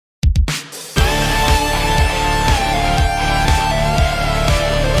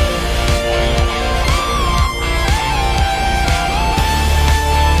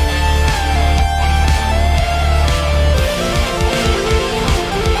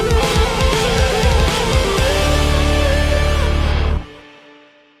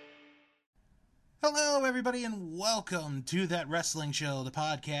everybody, and welcome to That Wrestling Show, the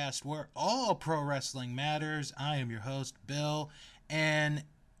podcast where all pro wrestling matters. I am your host, Bill, and,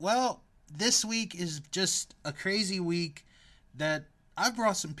 well, this week is just a crazy week that I've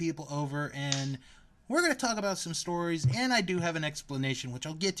brought some people over, and we're going to talk about some stories, and I do have an explanation, which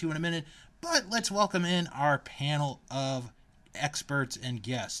I'll get to in a minute, but let's welcome in our panel of experts and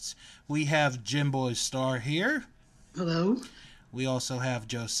guests. We have Jim Boy Star here. Hello. We also have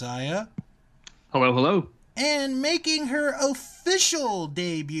Josiah. Hello, hello. And making her official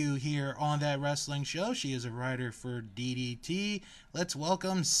debut here on That Wrestling Show, she is a writer for DDT. Let's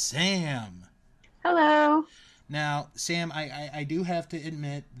welcome Sam. Hello. Now, Sam, I do have to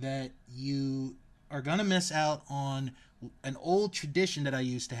admit that you are going to miss out on an old tradition that I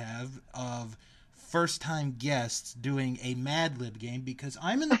used to have of first-time guests doing a Mad Lib game because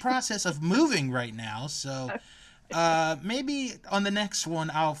I'm in the process of moving right now, so... maybe on the next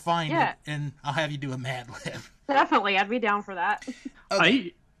one I'll find it and I'll have you do a Mad Lib. Definitely, I'd be down for that.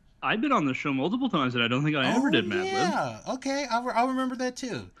 Okay. I've been on the show multiple times and I don't think I ever did Mad Lib. Yeah, okay, I'll remember that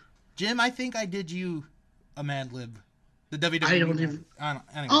too. Jim, I think I did you a Mad Lib. The WWE. I don't even.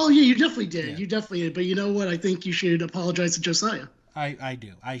 Anyway. Oh yeah, you definitely did. Yeah. You definitely did. But you know what? I think you should apologize to Josiah. I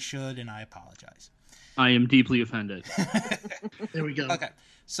do. I should, and I apologize. I am deeply offended. There we go. Okay,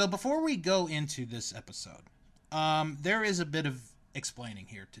 so before we go into this episode, there is a bit of explaining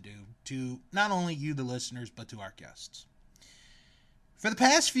here to do to not only you, the listeners, but to our guests. For the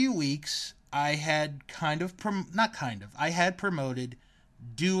past few weeks, I had I had promoted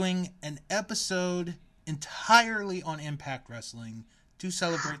doing an episode entirely on Impact Wrestling to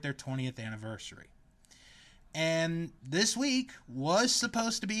celebrate their 20th anniversary. And this week was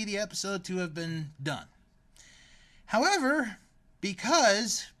supposed to be the episode to have been done. However,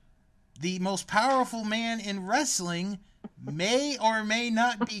 because the most powerful man in wrestling may or may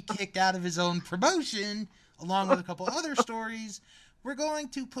not be kicked out of his own promotion, along with a couple other stories, we're going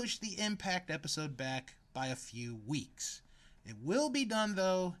to push the Impact episode back by a few weeks. It will be done,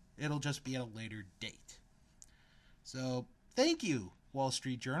 though. It'll just be at a later date. So, thank you, Wall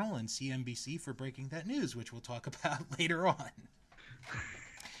Street Journal and CNBC, for breaking that news, which we'll talk about later on.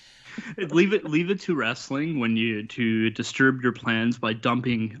 Leave it to wrestling to disturb your plans by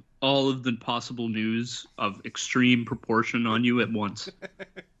dumping all of the possible news of extreme proportion on you at once.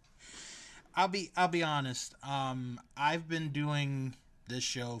 I'll be honest. I've been doing this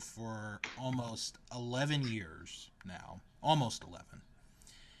show for almost 11 years now. Almost 11.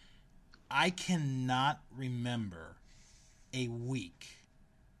 I cannot remember a week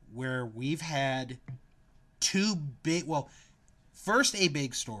where we've had first a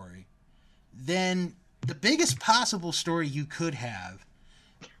big story, then the biggest possible story you could have,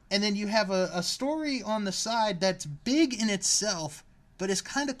 and then you have a story on the side that's big in itself, but is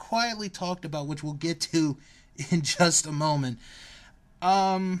kind of quietly talked about, which we'll get to in just a moment.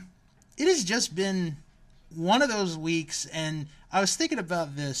 It has just been one of those weeks, and I was thinking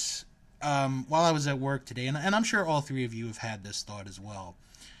about this while I was at work today, and I'm sure all three of you have had this thought as well.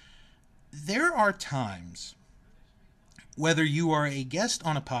 There are times, whether you are a guest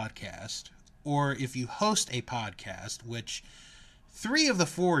on a podcast, or if you host a podcast, which 3 of the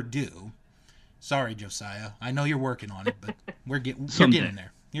 4 do. Sorry, Josiah. I know you're working on it, but you're getting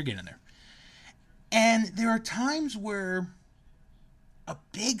there. You're getting there. And there are times where a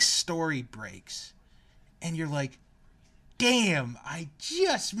big story breaks, and you're like, damn, I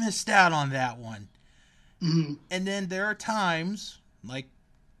just missed out on that one. Mm-hmm. And then there are times, like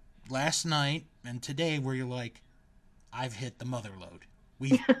last night and today, where you're like, I've hit the mother load.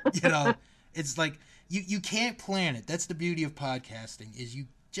 It's like, you can't plan it. That's the beauty of podcasting, is you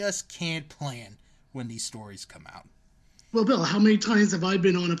just can't plan when these stories come out. Well, Bill, how many times have I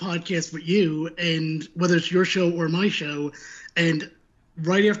been on a podcast with you, and whether it's your show or my show, and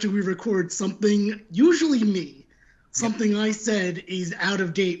right after we record something, usually me, something I said is out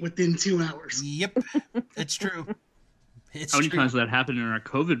of date within 2 hours. Yep, it's true. How many times that happened in our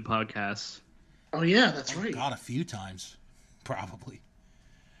COVID podcasts? Oh, yeah, that's right. God, a few times, probably.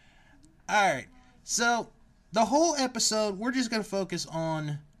 All right, so the whole episode, we're just going to focus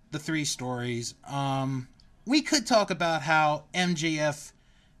on the 3 stories. We could talk about how MJF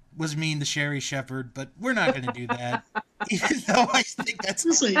was mean to Sherry Shepherd, but we're not going to do that. Even though I think that's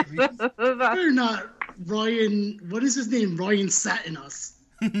hilarious. We're not Ryan, what is his name? Ryan Satin us.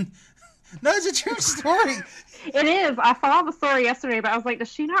 No, it's a true story. It is. I saw the story yesterday, but I was like,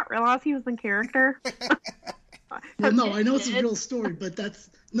 does she not realize he was in character? Well, no, I know it's a real story, but that's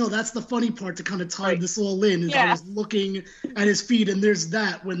the funny part to kind of tie this all in. Is I was looking at his feed, and there's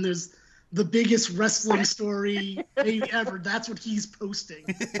that when there's the biggest wrestling story maybe ever. That's what he's posting.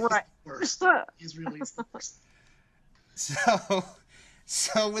 Right. Worst. He's really the worst.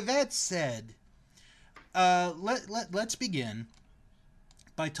 So with that said, let's begin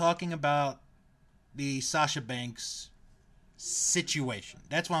by talking about the Sasha Banks situation.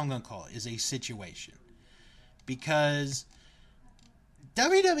 That's what I'm going to call it, is a situation. Because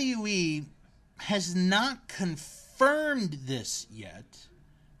WWE has not confirmed this yet,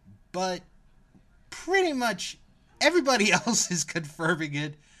 but pretty much everybody else is confirming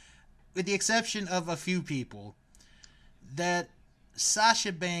it, with the exception of a few people, that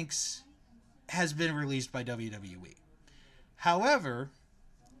Sasha Banks has been released by WWE. However,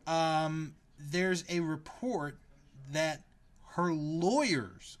 there's a report that her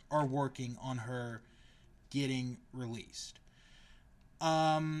lawyers are working on her getting released.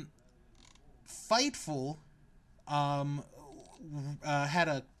 Fightful had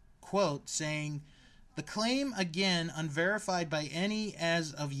a quote saying, "The claim, again unverified by any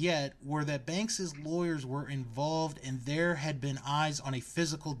as of yet, were that Banks' lawyers were involved and there had been eyes on a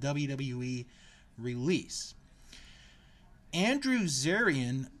physical WWE release." Andrew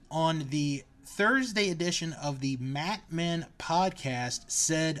Zarian on the Thursday edition of the Mat Men podcast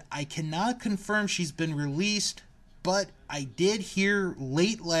said, "I cannot confirm she's been released, but I did hear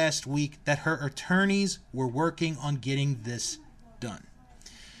late last week that her attorneys were working on getting this done."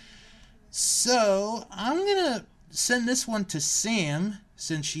 So I'm going to send this one to Sam,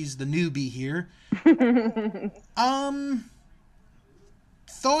 since she's the newbie here.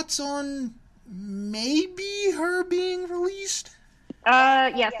 Thoughts on maybe her being released?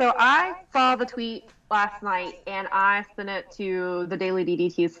 Yeah, so I saw the tweet last night, and I sent it to the Daily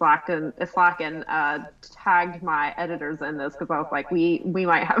DDT Slack and tagged my editors in this, because I was like, we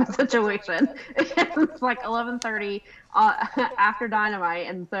might have a situation. It's like 11:30 after Dynamite,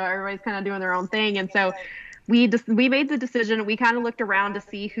 and so everybody's kind of doing their own thing, and so we made the decision. We kind of looked around to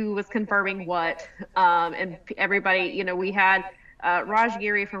see who was confirming what, and everybody, we had Raj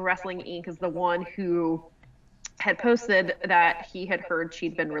Giri from Wrestling Inc. is the one who had posted that he had heard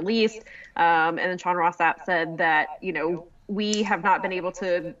she'd been released. And then Sean Ross Sapp said that, we have not been able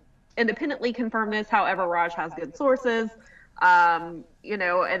to independently confirm this. However, Raj has good sources. And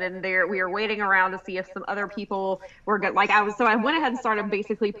then we were waiting around to see if some other people were good. So I went ahead and started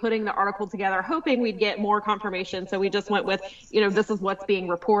basically putting the article together, hoping we'd get more confirmation. So we just went with, this is what's being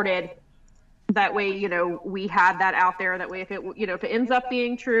reported. That way, we had that out there. That way, if it ends up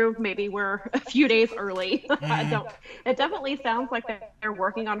being true, maybe we're a few days early. It definitely sounds like they're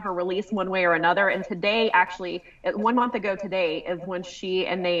working on her release one way or another. And today, actually, 1 month ago today, is when she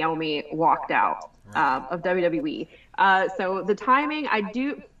and Naomi walked out of WWE. So the timing,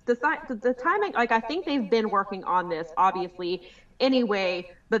 the timing, I think they've been working on this, obviously,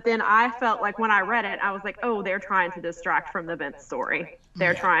 anyway, but then I felt like when I read it, I was like, oh, they're trying to distract from the Vince story.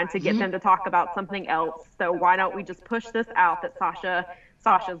 They're trying to get them to talk about something else. So why don't we just push this out that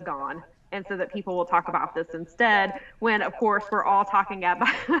Sasha's gone, and so that people will talk about this instead, when, of course, we're all talking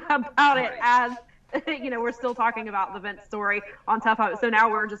about it as, we're still talking about the Vince story on top of it. So now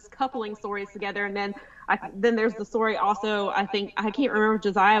we're just coupling stories together. And then there's the story also, I think, I can't remember,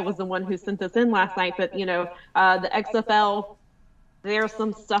 Josiah was the one who sent this in last night, but, the XFL, there's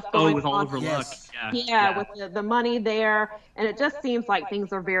some stuff going on. With Oliver Luck. Yeah, with the money there. And it just seems like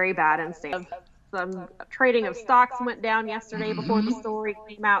things are very bad in state. Some trading of stocks went down yesterday before the story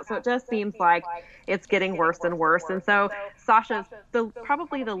came out. So it just seems like it's getting worse and worse. And so Sasha's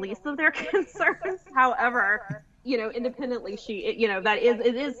probably the least of their concerns. However, independently,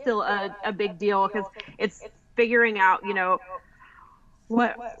 it is still a big deal, because it's figuring out,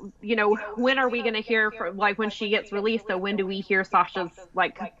 when are we going to hear from, when she gets released? So when do we hear Sasha's,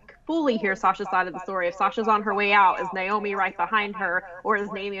 fully hear Sasha's side of the story? If Sasha's on her way out, is Naomi right behind her, or is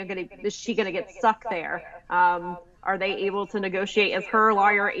she going to get stuck there? Are they able to negotiate? Is her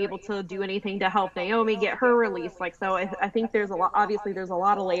lawyer able to do anything to help Naomi get her release? So I think there's a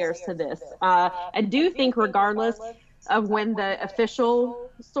lot of layers to this. I do think, regardless of when the official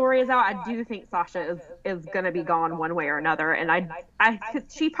story is out, I do think Sasha is going to be gone one way or another. And I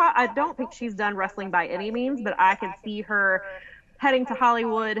don't think she's done wrestling by any means, but I could see her heading to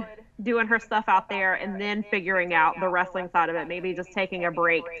Hollywood, doing her stuff out there, and then figuring out the wrestling side of it. Maybe just taking a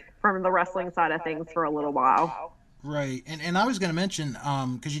break from the wrestling side of things for a little while. Right. And I was going to mention,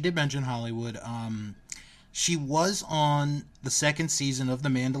 because you did mention Hollywood, she was on the second season of The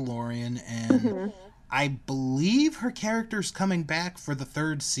Mandalorian, and I believe her character's coming back for the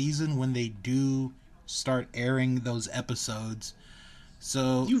third season when they do start airing those episodes.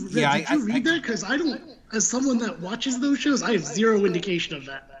 So did you read that? Because I don't, as someone that watches those shows, I have zero indication of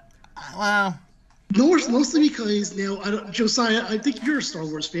that. Well, Mostly because now, Josiah, I think you're a Star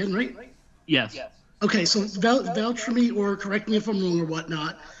Wars fan, right? Yes. Okay, so vouch for me or correct me if I'm wrong or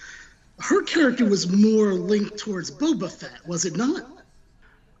whatnot. Her character was more linked towards Boba Fett, was it not?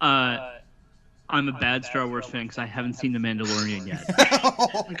 I'm a bad Star Wars fan because I haven't seen The Mandalorian yet.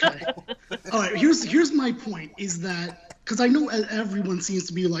 Okay. All right. Here's my point: is that because I know everyone seems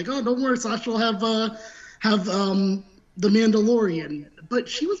to be like, oh, don't worry, Sasha will have the Mandalorian, but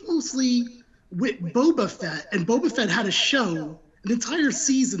she was mostly with Boba Fett, and Boba Fett had a show, an entire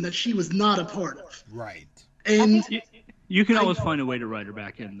season that she was not a part of. Right. And You can always find a way to write her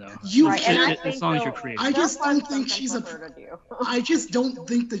back in, though. You Right, can, and I as think long as they'll- you're creative. I just they'll find don't think something she's for a. her to do. I just don't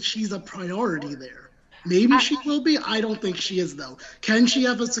think that she's a priority there. Maybe she will be. I don't think she is though. Can she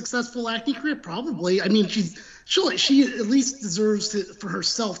have a successful acting career? Probably. I mean, she at least deserves for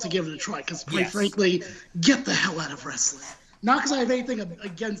herself to give it a try. Because quite Yes. frankly, get the hell out of wrestling. Not because I have anything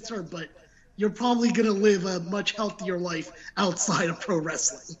against her, but you're probably gonna live a much healthier life outside of pro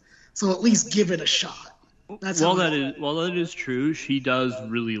wrestling. So at least give it a shot. That's While how that is true, she does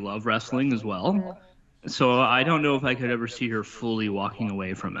really love wrestling as well. So I don't know if I could ever see her fully walking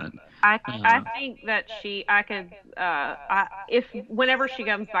away from it. I think that if whenever she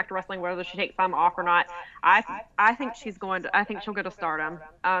comes back to wrestling, whether she takes time off or not, I think she'll go to Stardom,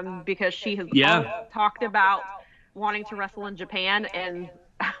 because she has always talked about wanting to wrestle in Japan, and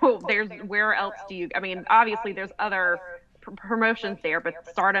where else do you? I mean, obviously there's other promotions there, but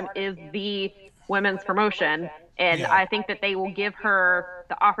Stardom is the women's promotion, and Yeah. I think that they will give her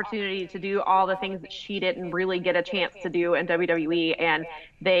the opportunity to do all the things that she didn't really get a chance to do in WWE. And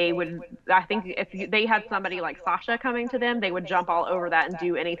I think if they had somebody like Sasha coming to them, they would jump all over that and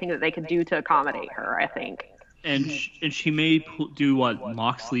do anything that they could do to accommodate her, I think. And she may do what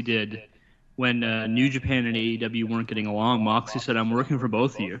Moxley did when New Japan and AEW weren't getting along. Moxley said, "I'm working for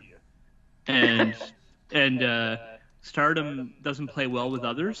both of you," and Stardom doesn't play well with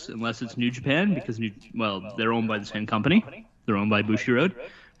others unless it's New Japan because they're owned by the same company. They're owned by Bushiroad,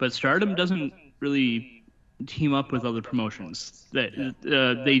 but Stardom doesn't really team up with other promotions. They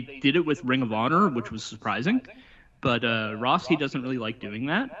did it with Ring of Honor, which was surprising, but Rossi doesn't really like doing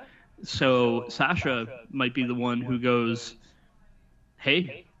that. So Sasha might be the one who goes,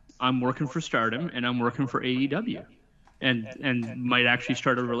 "Hey, I'm working for Stardom and I'm working for AEW," and might actually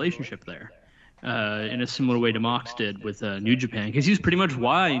start a relationship there. In a similar way to Mox did with New Japan, because he's pretty much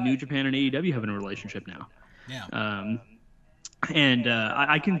why New Japan and AEW have a relationship now. Yeah.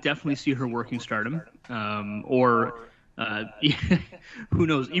 I can definitely see her working Stardom, or who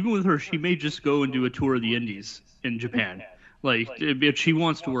knows? Even with her, she may just go and do a tour of the Indies in Japan. Like, if she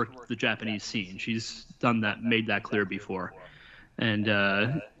wants to work the Japanese scene, she's done that, made that clear before, and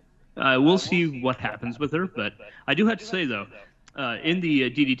we'll see what happens with her. But I do have to say though. In the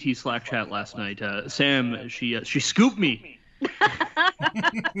DDT Slack chat last night, Sam, she scooped me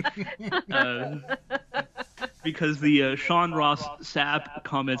because the Sean Ross Sapp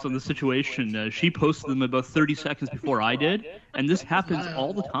comments on the situation, she posted them about 30 seconds before I did, and this happens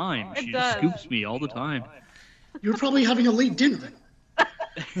all the time. She just scoops me all the time. You're probably having a late dinner.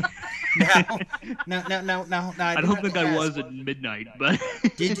 No. I don't think I was at midnight, but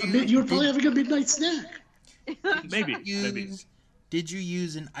You were probably having a midnight snack. maybe. Did you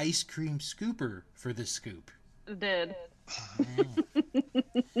use an ice cream scooper for this scoop? Did.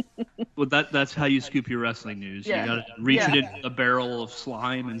 Well, that's how you scoop your wrestling news. Yeah. You gotta reach it in a barrel of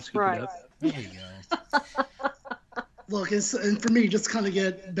slime and scoop it up. There you go. Look, and for me, just kind of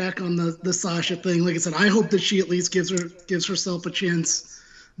get back on the Sasha thing. Like I said, I hope that she at least gives herself a chance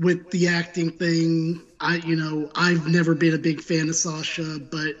with the acting thing. I've never been a big fan of Sasha,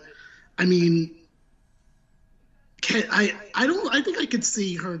 but I mean, I think I could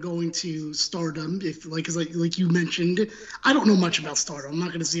see her going to Stardom if like you mentioned. I don't know much about Stardom. I'm not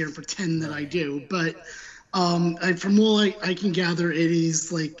going to sit here and pretend that I do, but from all I can gather, it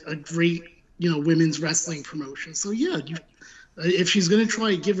is like a great women's wrestling promotion. So yeah, if she's going to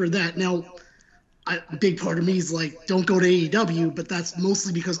try, give her that. Now, a big part of me is like, don't go to AEW, but that's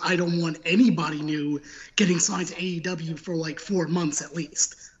mostly because I don't want anybody new getting signed to AEW for like 4 months at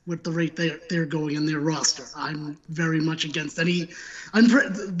least. With the rate they're going in their roster, I'm very much against any.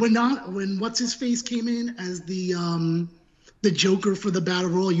 When what's his face came in as the Joker for the Battle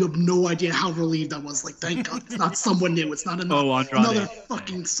Royal, you have no idea how relieved I was. Like, thank God it's not someone new. It's not another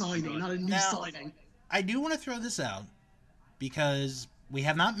fucking signing, not a new signing. I do want to throw this out because we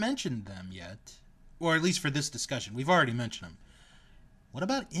have not mentioned them yet, or at least for this discussion, we've already mentioned them. What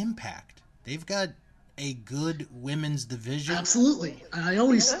about Impact? They've got a good women's division. Absolutely. I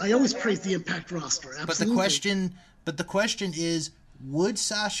always praise the Impact roster. Absolutely. But the question is, would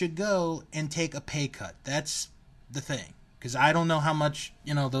Sasha go and take a pay cut? That's the thing. Because I don't know how much,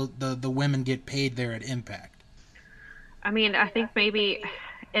 the women get paid there at Impact. I mean, I think maybe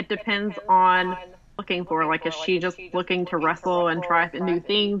it depends on looking for. Like, is she just looking to wrestle and try new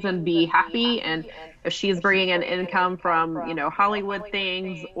things and be happy? And if she's bringing in income from, Hollywood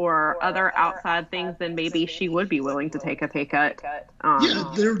things or other outside things, then maybe she would be willing to take a pay cut.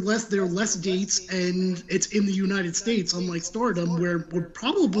 Yeah, there are less dates, and it's in the United States, unlike Stardom, where we're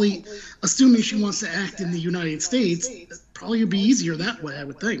probably, assuming she wants to act in the United States, probably would be easier that way, I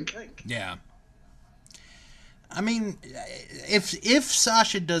would think. Yeah. I mean, if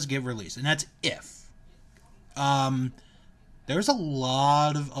Sasha does get released, and that's if, there's a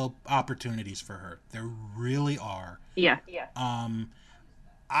lot of opportunities for her. There really are. Yeah.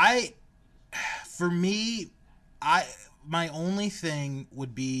 My only thing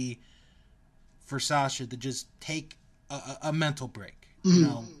would be for Sasha to just take a mental break.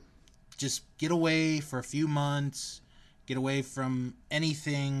 Just get away for a few months, get away from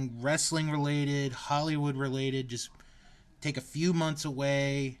anything wrestling related, Hollywood related. Just take a few months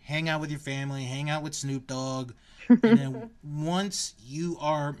away, hang out with your family, hang out with Snoop Dogg, and then once you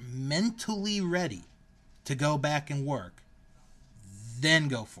are mentally ready to go back and work, then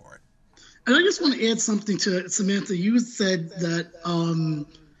go for it. And I just want to add something to it. Samantha. You said that,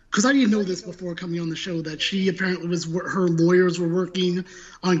 because I didn't know this before coming on the show, that she apparently her lawyers were working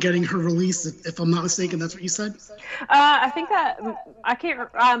on getting her release. If I'm not mistaken, that's what you said? I think that, I can't,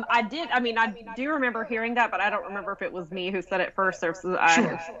 I do remember hearing that, but I don't remember if it was me who said it first or,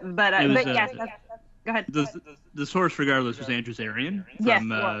 Sure. but yes, go ahead. The source, regardless, was Andrew Zarian from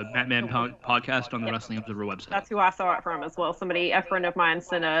Batman Podcast on the Wrestling Observer website. That's who I saw it from as well. A friend of mine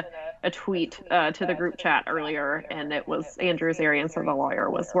sent a tweet to the group chat earlier, and it was Andrew Zarian, so the lawyer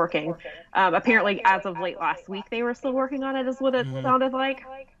was working. Apparently, as of late last week, they were still working on it, is what it sounded like.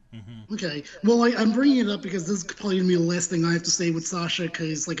 Mm-hmm. Okay. Well, I'm bringing it up because this is probably going to be the last thing I have to say with Sasha,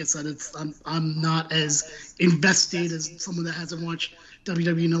 because, like I said, I'm not as invested as someone that hasn't watched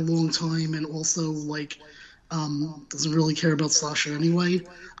WWE in a long time, and also doesn't really care about Sasha anyway.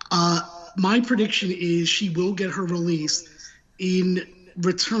 My prediction is she will get her release in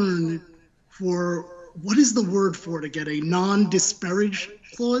return for, what is the word for it again? A non-disparage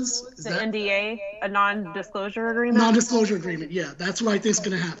clause? Is the NDA, a non-disclosure agreement? Non-disclosure agreement, yeah. That's what I think is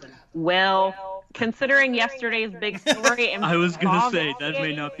going to happen. Well, considering yesterday's big story, I was going to say, that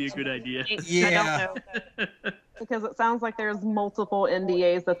may not be a good idea. Yeah. I don't know. Because it sounds like there's multiple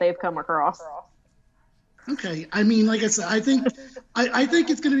NDAs that they've come across. Okay, I mean, like I said, I think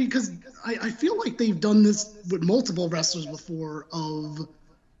it's going to be, because I feel like they've done this with multiple wrestlers before of,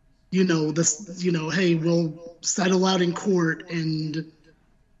 hey, we'll settle out in court and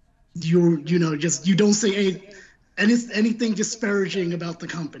you don't say anything disparaging about the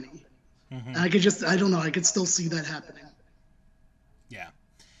company. Mm-hmm. I don't know, I could still see that happening. Yeah.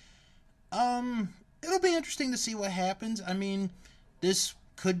 It'll be interesting to see what happens. I mean, this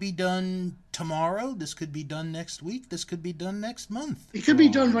could be done tomorrow. This could be done next week. This could be done next month. It could be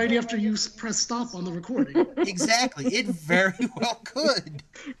done right after you press stop on the recording. Exactly. It very well could.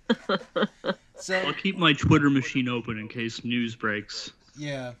 So I'll keep my Twitter machine open in case news breaks.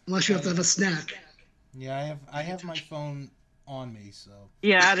 Yeah. Unless you have to have a snack. Yeah, I have my phone on me, so.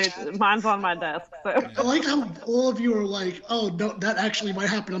 Yeah, mine's on my desk. So. Yeah. I like how all of you are like, oh, no, that actually might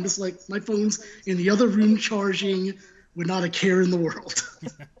happen. I'm just like, my phone's in the other room charging with not a care in the world.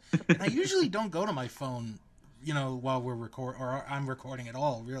 I usually don't go to my phone, while we're or I'm recording at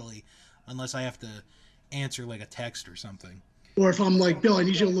all, really, unless I have to answer like a text or something. Or if I'm like, Bill, I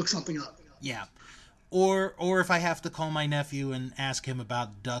need you to look something up. Yeah. Or if I have to call my nephew and ask him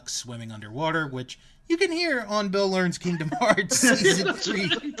about ducks swimming underwater, which you can hear on Bill Learns Kingdom Hearts Season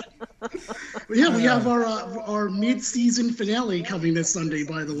 3. Yeah, we have our mid-season finale coming this Sunday,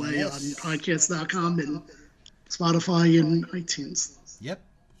 by the way, yes. on podcast.com and Spotify and iTunes. Yep.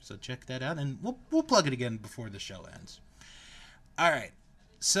 So check that out, and we'll plug it again before the show ends. All right.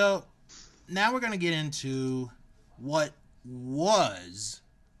 So now we're going to get into what was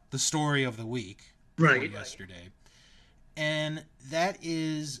the story of the week. Right. Yesterday. And that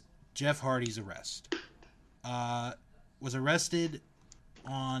is Jeff Hardy's arrest. Was arrested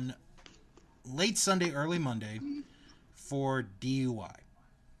on late Sunday, early Monday for DUI.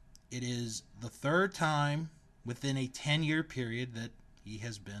 It is the third time within a 10-year period that he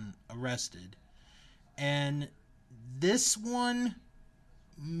has been arrested. And this one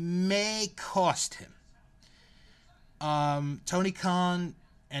may cost him. Tony Khan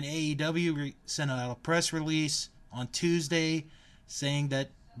and AEW sent out a press release on Tuesday saying that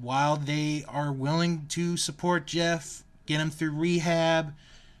while they are willing to support Jeff get him through rehab,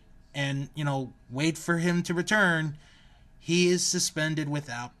 and, wait for him to return, he is suspended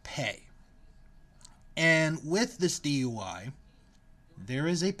without pay. And with this DUI, there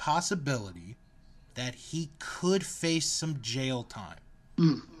is a possibility that he could face some jail time.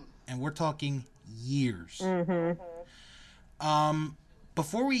 And we're talking years.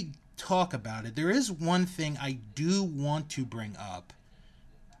 Before we talk about it, there is one thing I do want to bring up,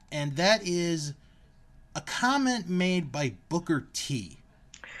 and that is a comment made by Booker T.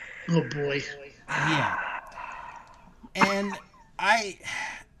 Oh boy. Yeah. And I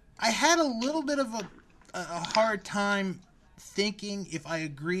had a little bit of a hard time thinking if I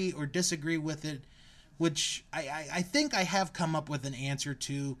agree or disagree with it, which I think I have come up with an answer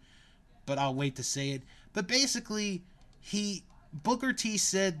to, but I'll wait to say it. But basically, Booker T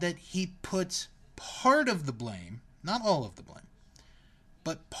said that he puts part of the blame, not all of the blame,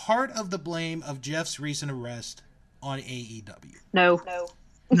 but part of the blame of Jeff's recent arrest on AEW. No,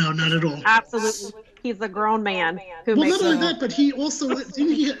 not at all. absolutely. He's a grown man who Well, makes. not only that, but he also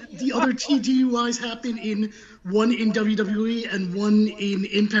the other two DUIs happen in one in WWE and one in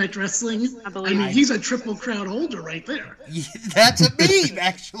Impact Wrestling. I believe. mean, he's a triple crowd holder right there. That's a meme,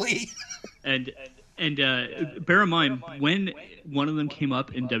 actually. And bear in mind, when one of them came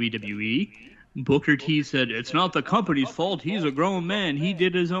up in WWE, Booker T said, "It's not the company's fault. He's a grown man. He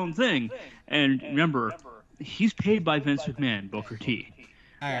did his own thing." And remember, he's paid by Vince McMahon, Booker T.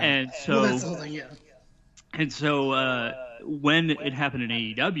 And so, Well, that's the whole thing, yeah. And so when it happened in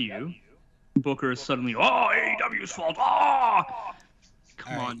AEW, Booker is suddenly, AEW's fault.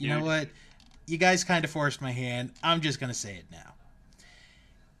 Come on, dude. You know what? You guys kind of forced my hand. I'm just going to say it now.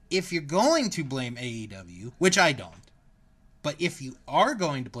 If you're going to blame AEW, which I don't, but if you are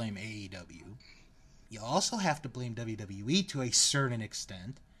going to blame AEW, you also have to blame WWE to a certain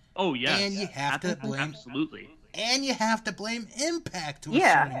extent. Oh, yeah. And you have to blame... Absolutely. And you have to blame Impact to a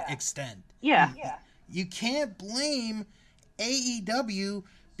certain extent. Yeah. You can't blame AEW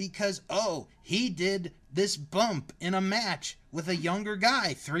because, he did this bump in a match with a younger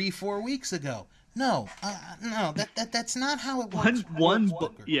guy 3-4 weeks ago. No, that's not how it works.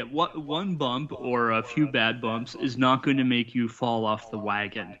 One bump or a few bad bumps is not going to make you fall off the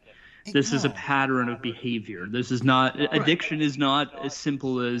wagon. This is a pattern of behavior. This is not addiction. Is not as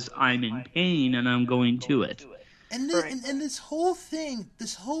simple as I'm in pain and I'm going to it. And this whole thing,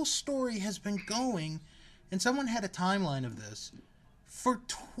 this whole story has been going, and someone had a timeline of this for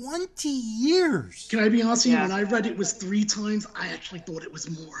 20 years. Can I be honest with you? When I read it was 3 times, I actually thought it was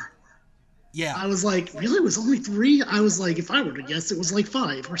more. Yeah. I was like, really? It was only 3? I was like, if I were to guess, it was like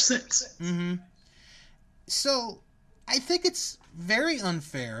 5 or 6. Mm-hmm. So, I think it's very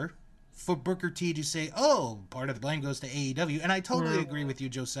unfair for Booker T to say, part of the blame goes to AEW. And I totally agree with you,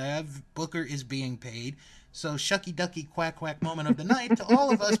 Josiah. Booker is being paid. So, shucky ducky quack quack moment of the night to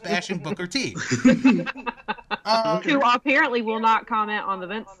all of us bashing Booker T. Who apparently will not comment on the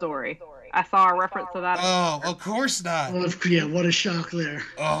Vince story. I saw a reference to that. Oh, of course not. Well, yeah, what a shock there.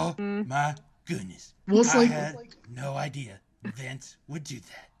 Oh, my goodness. Well, it's I had no idea Vince would do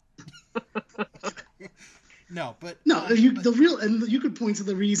that. No, but... No, you could point to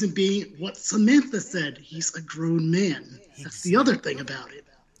the reason being what Samantha said. He's a grown man. That's the other thing about it.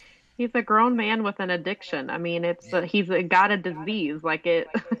 He's a grown man with an addiction. I mean, he's got a disease. Like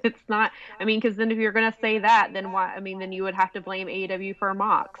it's not. I mean, because then if you're gonna say that, then why? I mean, then you would have to blame AEW for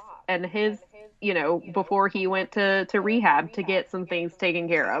Mox and his, before he went to rehab to get some things taken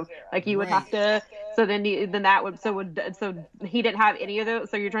care of. Like you would have to. So then he didn't have any of those.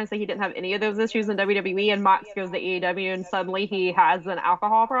 So you're trying to say he didn't have any of those issues in WWE, and Mox goes to AEW, and suddenly he has an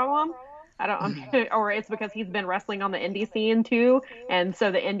alcohol problem. Or it's because he's been wrestling on the indie scene too, and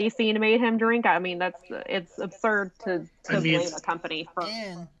so the indie scene made him drink. I mean, it's absurd to blame a company for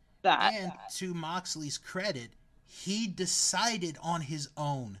that. And to Moxley's credit, he decided on his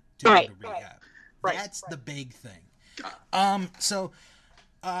own to go to rehab. Right. That's the big thing. So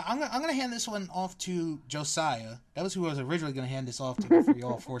I'm gonna hand this one off to Josiah. That was who I was originally gonna hand this off to before you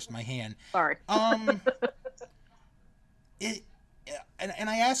all forced my hand. Sorry. And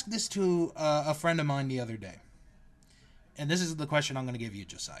I asked this to a friend of mine the other day. And this is the question I'm going to give you,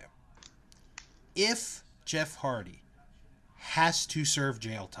 Josiah. If Jeff Hardy has to serve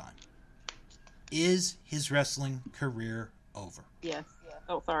jail time, is his wrestling career over? Yes.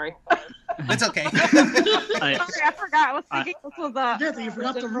 Oh, sorry. It's okay. Sorry, I forgot. I was thinking this was Yeah, you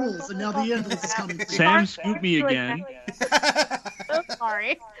forgot the rules, and now the end is coming. Sam, scoop me again. Oh,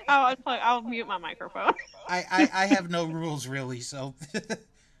 sorry. I'll mute my microphone. I have no rules, really, so...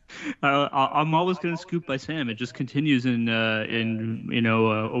 I'm always going to scoop by Sam. It just continues in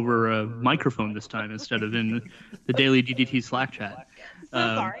over a microphone this time instead of in the daily DDT Slack chat.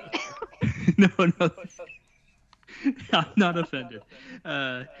 Sorry. No, I'm not offended.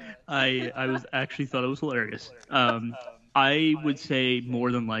 I was actually thought it was hilarious. I would say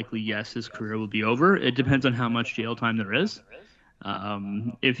more than likely, yes, his career will be over. It depends on how much jail time there is.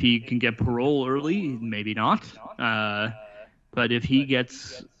 If he can get parole early, maybe not. But if he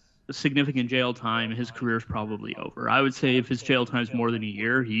gets significant jail time, his career is probably over. I would say if his jail time is more than a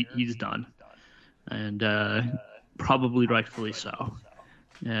year, he's done, and probably rightfully so.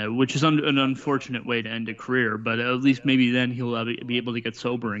 Which is an unfortunate way to end a career, but at least maybe then he'll be able to get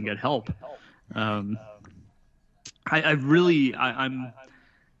sober and get help. I'm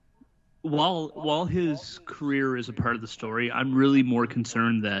while his career is a part of the story, I'm really more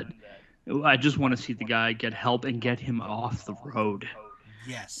concerned that I just want to see the guy get help and get him off the road.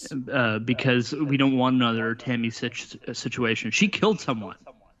 Yes. Because we don't want another Tammy situation. She killed someone.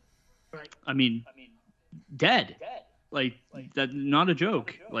 I mean, dead. Like, that, not a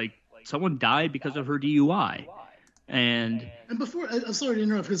joke. Like, someone died because of her DUI. And before, I'm sorry to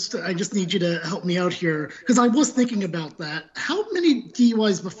interrupt, because I just need you to help me out here, because I was thinking about that. How many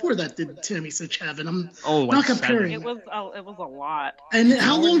DUIs before that did Tammy Sitch have? And I'm not comparing. It was a lot. And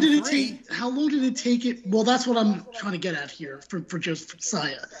how long did it take? How long did it take it? Well, that's what I'm trying to get at here for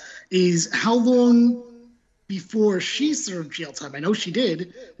Josiah, is how long before she served jail time? I know she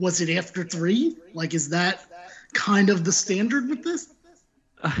did. Was it after 3? Like, is that kind of the standard with this?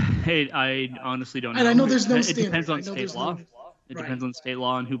 Hey, I honestly don't know. And I know there's no It standard. depends on state law. It depends on state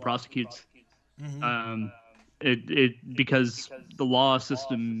law and who prosecutes. Mm-hmm. Because the law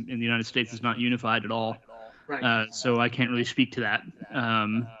system in the United States is not unified at all. Right. So I can't really speak to that.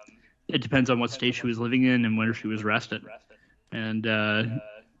 It depends on what state she was living in and where she was arrested. And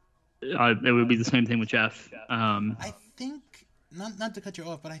it would be the same thing with Jeff. I think, not to cut you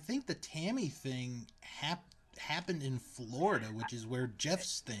off, but I think the Tammy thing happened in Florida, which is where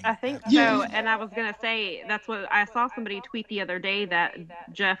Jeff's thing I think happened. so, and I was gonna say that's what I saw somebody tweet the other day, that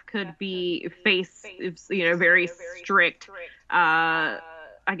Jeff could face very strict, I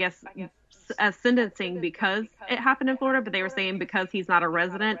guess, sentencing because it happened in Florida. But they were saying because he's not a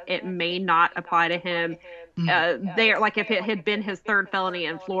resident, it may not apply to him. Like if it had been his 3rd felony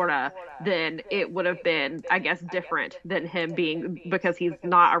in Florida, then it would have been, I guess, different than him being, because he's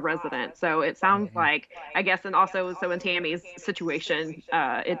not a resident. So it sounds like, I guess, and also so in Tammy's situation,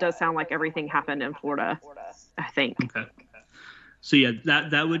 it does sound like everything happened in Florida, I think. Okay. So yeah,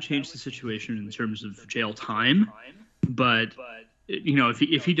 that would change the situation in terms of jail time, but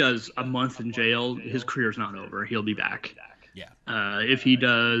if he does a month in jail, his career's not over. He'll be back. Yeah. If he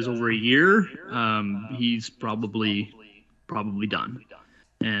does over a year, he's probably done,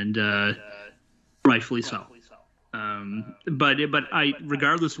 and rightfully so. But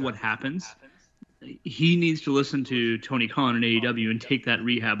regardless of what happens, he needs to listen to Tony Khan and AEW and take that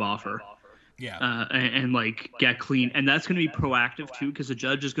rehab offer. Yeah. And like get clean, and that's going to be proactive too, because the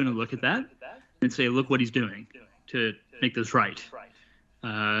judge is going to look at that and say, look what he's doing to make this right.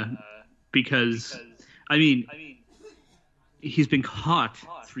 Because I mean, he's been caught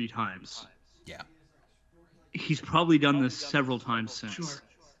 3 times. Yeah. He's probably done this several times since. Sure.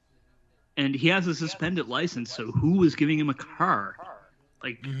 And he has a suspended license, so who was giving him a car?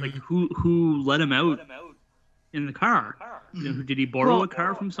 Like who let him out in the car? Did he borrow a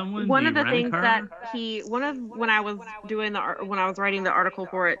car from someone? One of the things that when I was writing the article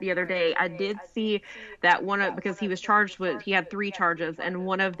for it the other day, I did see that because he was charged with, he had 3 charges, and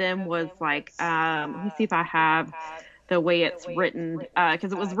one of them was like, let me see if I have the way it's written,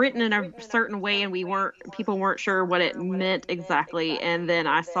 because it was written in a certain way, and people weren't sure what it meant exactly. And then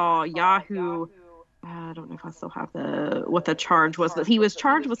I saw Yahoo. I don't know if I still have what the charge was, but he was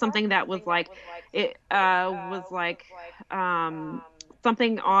charged with something that was like, it was like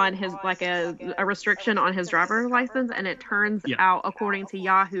something on his, like a restriction on his driver's license, and it turns out, according to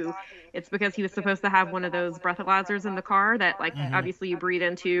Yahoo, it's because he was supposed to have one of those breathalyzers in the car that, like, obviously you breathe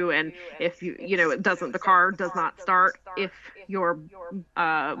into, and if the car does not start if your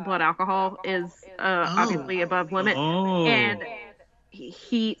blood alcohol is obviously above limit. And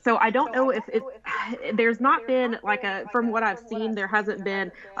so I don't know if there's not been from what I've seen, there hasn't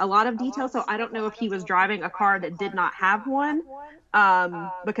been a lot of detail. So I don't know if he was driving a car that did not have one,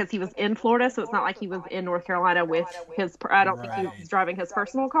 because he was in Florida. So it's not like he was in North Carolina with I don't think he was driving his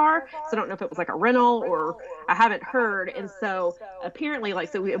personal car. So I don't know if it was like a rental, or I haven't heard. And so apparently,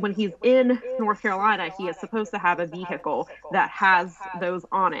 when he's in North Carolina, he is supposed to have a vehicle that has those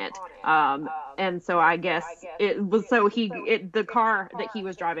on it. And so I guess it was the car that he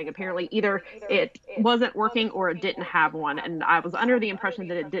was driving, apparently either it wasn't working or it didn't have one. And I was under the impression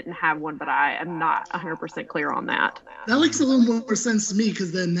that it didn't have one, but I am not 100% clear on that. That makes a little more sense to me,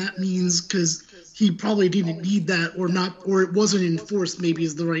 because then that means, because he probably didn't need that, or not, or it wasn't enforced, maybe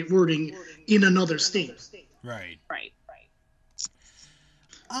is the right wording, in another state. Right. Right.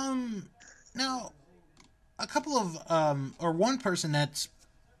 Now, a couple of, or one person that's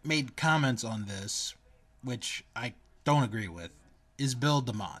made comments on this, which I don't agree with, is Bill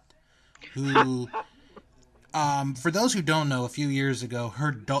DeMott, who, for those who don't know, a few years ago,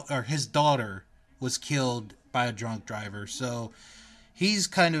 his daughter was killed by a drunk driver. So he's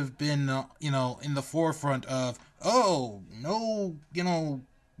kind of been, in the forefront of, no,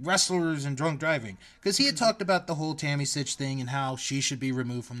 wrestlers and drunk driving. Because he had talked about the whole Tammy Sitch thing and how she should be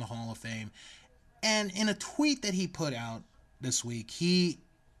removed from the Hall of Fame. And in a tweet that he put out this week, he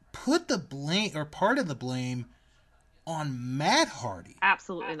put the blame, or part of the blame, on Matt Hardy.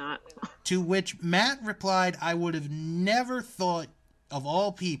 Absolutely not. To which Matt replied, "I would have never thought, of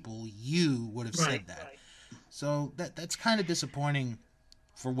all people, you would have said that." Right. So that's kind of disappointing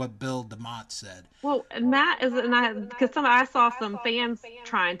for what Bill DeMott said. Well, Matt is, because I saw some fans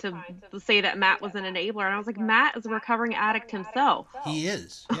trying to say that Matt was an enabler, and I was like, Matt is a recovering addict himself. He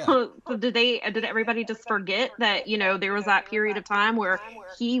is. Yeah. So did everybody just forget that there was that period of time where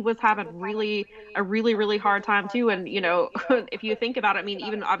he was having a really hard time too, and if you think about it, I mean,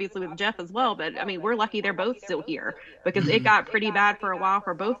 even obviously with Jeff as well, but I mean, we're lucky they're both still here, because it got pretty bad for a while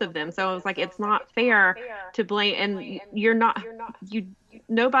for both of them. So I was like, it's not fair to blame, and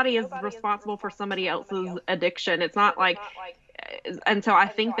nobody is responsible for somebody else's addiction. It's not like, and so I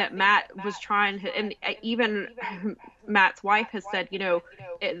think that Matt was trying to, and even Matt's wife has said,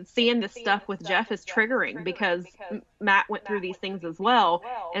 seeing this stuff with Jeff is triggering, because Matt went through these things as well.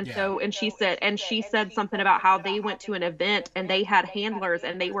 And so, and she said something about how they went to an event and they had handlers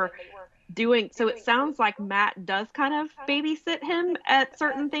and they were doing, so it sounds like Matt does kind of babysit him at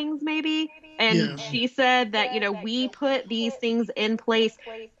certain things maybe. And she said that, we put these things in place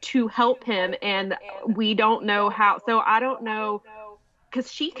to help him, and we don't know how. So I don't know,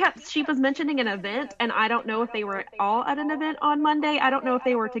 because she was mentioning an event, and I don't know if they were all at an event on Monday. I don't know if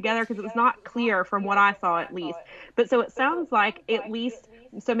they were together, because it was not clear from what I saw, at least. But so it sounds like, at least,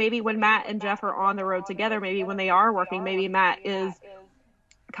 so maybe when Matt and Jeff are on the road together, maybe when they are working, maybe Matt is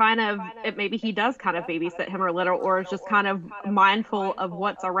maybe he does kind of babysit him a little, or is just kind of mindful of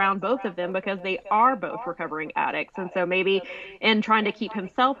what's around both of them, because they are both recovering addicts. And so maybe in trying to keep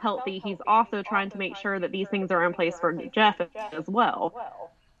himself healthy, he's also trying to make sure that these things are in place for Jeff as well.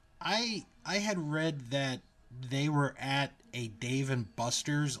 I had read that they were at a Dave and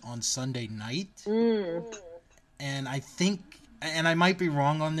Buster's on Sunday night. And I think, and I might be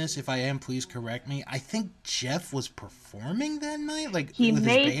wrong on this, if I am, please correct me, I think Jeff was performing that night, like he with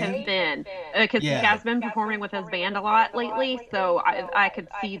may his band? have been, because he has been performing with his band a lot lately, so I could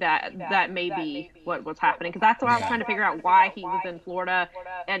see that may be what was happening, because that's what I was trying to figure out, why he was in Florida,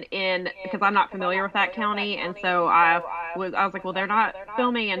 and because I'm not familiar with that county, and so I was like, well, they're not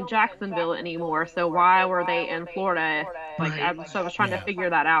filming in Jacksonville anymore, so why were they in Florida? Like, I was trying to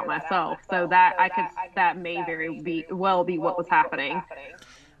figure that out myself, so that may very well be what was happening.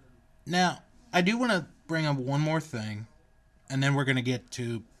 Now, I do want to bring up one more thing, and then we're going to get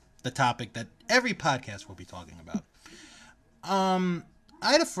to the topic that every podcast will be talking about. I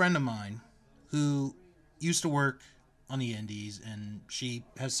had a friend of mine who used to work on the Indies, and she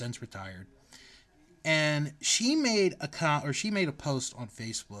has since retired. And she made a post on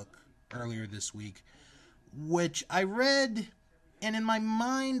Facebook earlier this week, which I read, and in my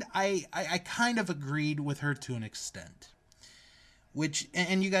mind, I kind of agreed with her to an extent.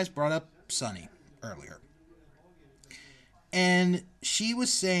 And you guys brought up Sunny earlier. And she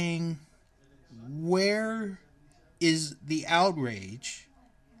was saying, where is the outrage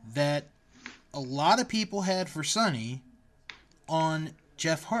that a lot of people had for Sunny on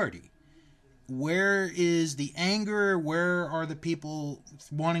Jeff Hardy? Where is the anger? Where are the people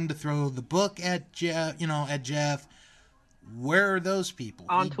wanting to throw the book at Jeff? Where are those people?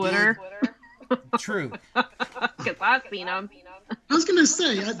 On Twitter? True. Because I've seen them. I was gonna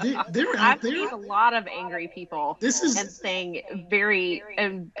say they're out there. I've seen a lot of angry people and saying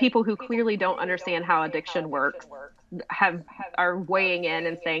and people who clearly don't understand how addiction works are weighing in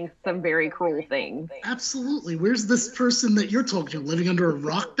and saying some very cruel things. Absolutely. Where's this person that you're talking to? Living under a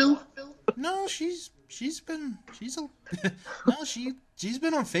rock, Bill? No, she's been on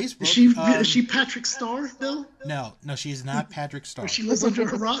Facebook. Is she Patrick Starr, Bill? No, she's not Patrick Starr. Or she lives under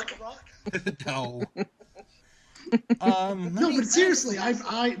a rock? No. No, but seriously,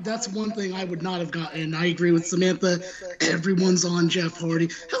 I that's one thing I would not have gotten. I agree with Samantha. Everyone's on Jeff Hardy.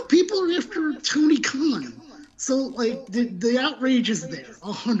 Hell, people are after Tony Khan. So like the outrage is there,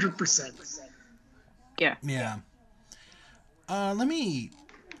 100%. Yeah. Yeah. Let me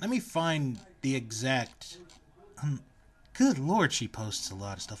find the exact. Good Lord, she posts a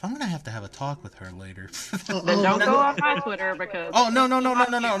lot of stuff. I'm gonna have to have a talk with her later. Then don't go off my Twitter because. Oh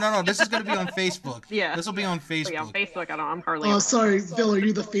no! This is gonna be on Facebook. Yeah. This will be on But yeah, on Facebook. Facebook, I'm hardly. Oh, sorry, Bill. Are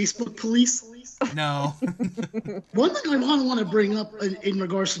you the Facebook police? No. One thing I want to bring up in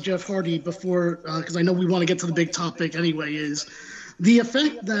regards to Jeff Hardy before, because I know we want to get to the big topic anyway, is the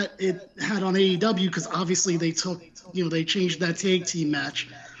effect that it had on AEW. Because obviously they took, they changed that tag team match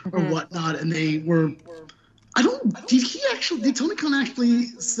or whatnot, and they were. Did Tony Khan actually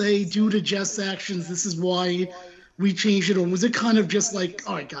say, due to Jeff's actions, this is why we changed it, or was it kind of just like,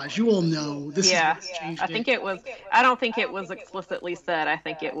 all right, guys, you all know this is why we changed I think it was. I don't think it was explicitly said. I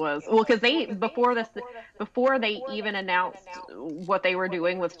think it was because before they even announced what they were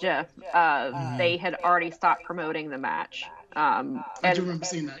doing with Jeff, they had already stopped promoting the match. I do remember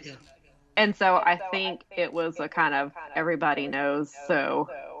seeing that, yeah. And so I think it was a kind of everybody knows, so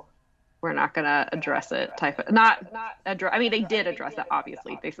we're not going to address it type of I mean, they did address it,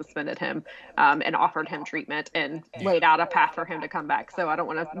 obviously. They suspended him and offered him treatment and laid out a path for him to come back. So I don't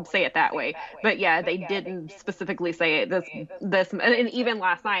want to say it that way. But yeah, they didn't specifically say it. This, and even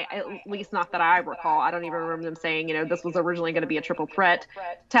last night, at least not that I recall, I don't even remember them saying, this was originally going to be a triple threat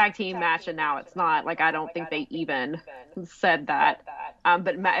tag team match and now it's not. Like, I don't think they even said that.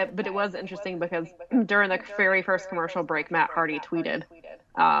 But it was interesting because during the very first commercial break, Matt Hardy tweeted.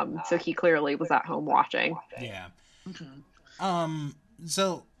 So he clearly was at home watching. Yeah.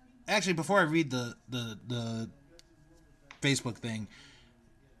 So actually, before I read the Facebook thing,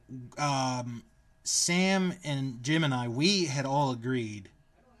 Sam and Jim and I, we had all agreed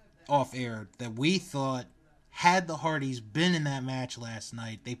off air that we thought had the Hardys been in that match last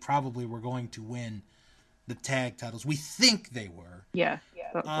night, they probably were going to win the tag titles. We think they were. Yeah.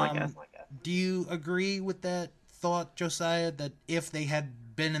 That's my guess. Do you agree with that thought, Josiah, that if they had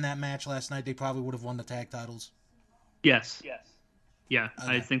been in that match last night, they probably would have won the tag titles? Yes. Yeah,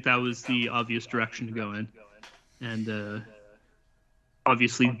 Okay. I think that was the obvious direction to go in. And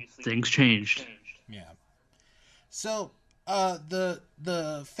obviously things changed. Yeah. So, the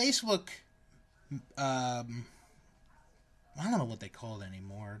Facebook, I don't know what they call it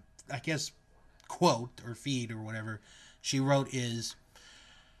anymore. I guess quote or feed or whatever she wrote is,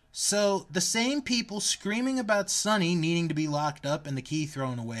 so the same people screaming about Sonny needing to be locked up and the key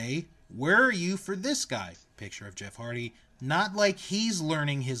thrown away, where are you for this guy? Picture of Jeff Hardy. Not like he's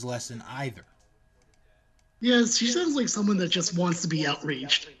learning his lesson either. Yeah, she sounds like someone that just wants to be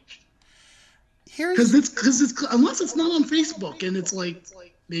outraged. Here's Because it's unless it's not on Facebook, and it's like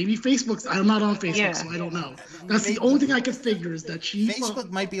maybe Facebook's. I'm not on Facebook, so I don't know. That's the only thing I could figure is that she.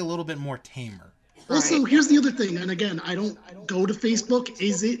 Facebook might be a little bit more tamer. Also, here's the other thing, and again, I don't go to Facebook.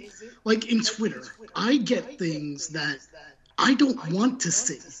 Is it like in Twitter? I get things that I don't want to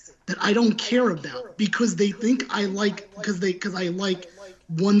see, that I don't care about, because they think I like because I like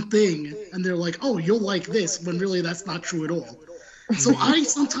one thing, and they're like, oh, you'll like this, when really that's not true at all. So I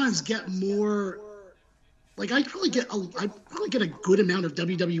sometimes get more, like I probably get a good amount of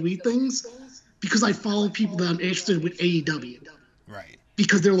WWE things because I follow people that I'm interested with AEW. Right.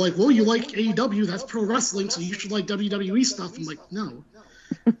 Because they're like, well, you like AEW, that's pro wrestling, so you should like WWE stuff. I'm like, no.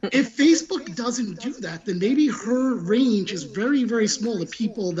 If Facebook doesn't do that, then maybe her range is very, very small to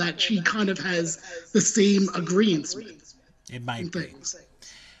people that she kind of has the same agreements with. It might be. Things.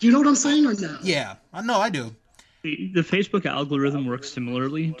 Do you know what I'm saying or no? Yeah. No, I do. The Facebook algorithm works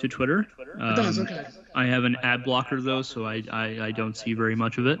similarly to Twitter. It does, okay. I have an ad blocker, though, so I don't see very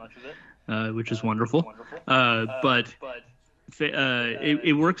much of it, which is wonderful. But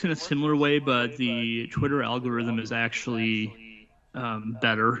it works in a similar way, but the Twitter algorithm is actually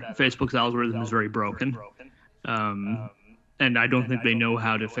better. Facebook's algorithm is very broken, and I don't think they know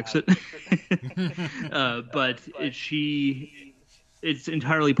how to fix it. But it's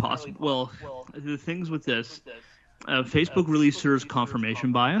entirely possible. Well, the things with this, Facebook really serves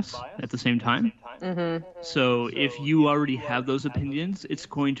confirmation bias at the same time. Mm-hmm. So if you already have those opinions, it's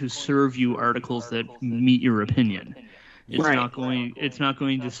going to serve you articles that meet your opinion. It's not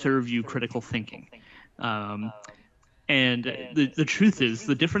going to serve you critical thinking. And the truth is,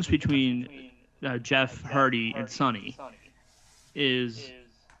 the difference between Jeff Hardy and Sonny is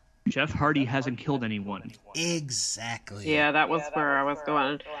Jeff Hardy hasn't killed anyone. Exactly. Yeah, that was where I was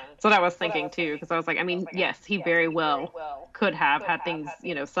going. That's what I was thinking too, because I was like, I mean, yes, he very well could have had things.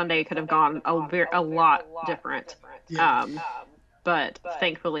 Sunday could have gone a lot different. Yeah. But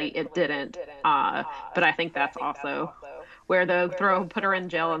thankfully it didn't. But I think that's also where the put her in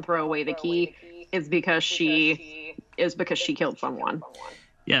jail and throw away the key is because she killed someone.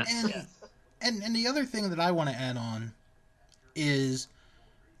 Yes. And the other thing that I want to add on is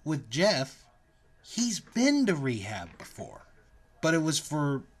with Jeff, he's been to rehab before, but it was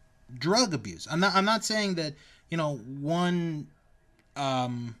for drug abuse. I'm not saying that one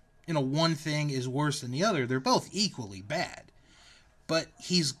thing is worse than the other. They're both equally bad. But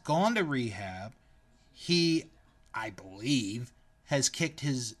he's gone to rehab. He, I believe, has kicked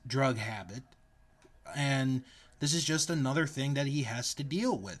his drug habit. And this is just another thing that he has to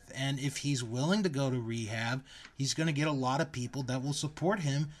deal with. And if he's willing to go to rehab, he's going to get a lot of people that will support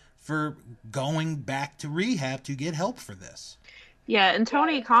him for going back to rehab to get help for this. Yeah, and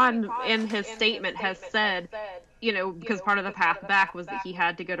Tony Khan in his statement has said, because part of the path back was that he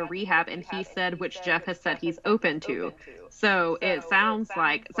had to go to rehab, and he said, which Jeff has said he's open to. So it sounds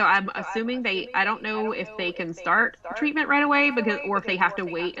like, I'm assuming I don't know if they can start treatment right away or if they have to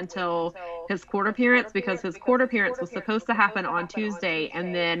wait until his court appearance, because his court appearance was supposed to happen on Tuesday,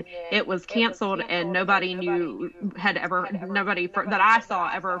 and then it was canceled, and nobody that I saw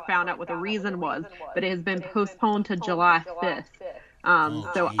ever found out what the reason was, but it has been postponed to July 5th.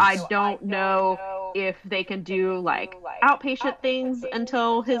 So I don't know if they can do like outpatient things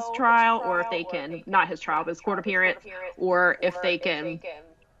until his trial, or if they can, not his trial, but his court appearance, or if they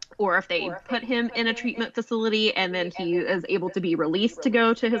put him in a treatment facility and then he is able to be released to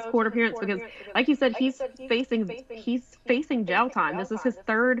go to his court appearance, because like you said, he's facing jail time. This is his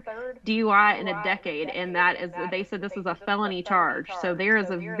third DUI in a decade, and they said this is a felony charge. So there is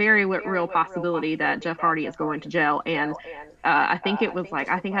a very real possibility that Jeff Hardy is going to jail. And I think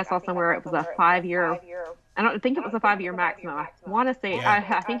I saw somewhere it was a 5-year. I don't think it was a 5-year maximum. I want to say,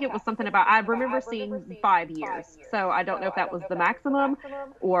 I think it was something about, I remember seeing 5 years. So I don't know if that was the maximum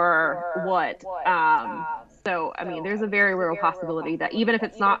or what. So, I mean, there's a very real possibility that even if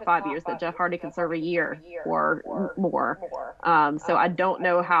it's not 5 years, that Jeff Hardy can serve a year or more. So I don't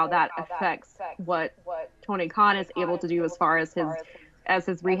know how that affects what Tony Khan is able to do as far as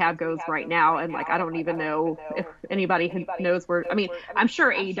his rehab goes right now. And I don't even know if anybody knows where, I'm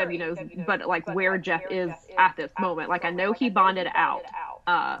sure AEW knows, but where Jeff is at this moment. I know he bonded out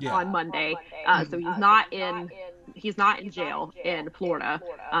on Monday. So he's not in jail in Florida.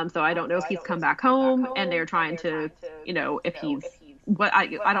 So I don't know if he's come back home and they're trying to, if he's,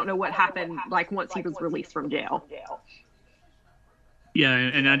 I don't know what happened once he was released from jail. Yeah,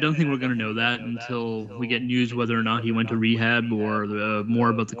 and I don't think we're going to know that until we get news whether or not he went to rehab or more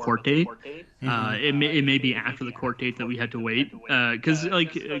about the court date. Mm-hmm. It may be after the court date that we had to wait, because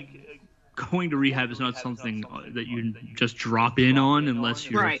going to rehab is not something that you just drop in on unless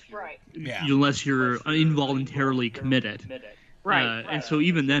you're unless you're involuntarily committed. Right. And so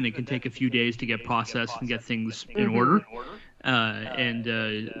even then, it can take a few days to get processed and get things in order.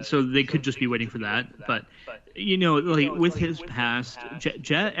 So they could just be waiting for that, but. With his past,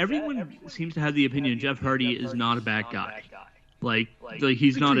 everyone seems to have the opinion Jeff Hardy is not a bad guy.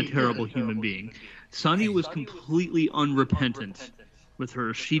 He's not a terrible human being. Sunny was completely unrepentant with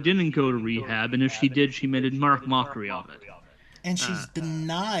her. She didn't go to rehab, and if she did, she made a mockery of it. And she's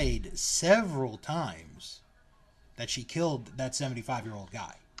denied several times that she killed that 75-year-old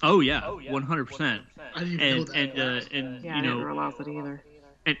guy. Oh yeah, 100%. I didn't know that. I didn't realize it either.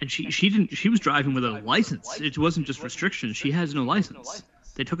 And she was driving with a license. It wasn't just restrictions. She has no license.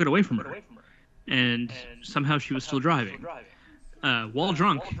 They took it away from her. And somehow she was still driving. While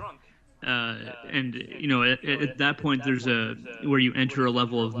drunk. And at that point there's where you enter a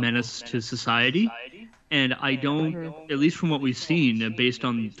level of menace to society. And I don't, at least from what we've seen, based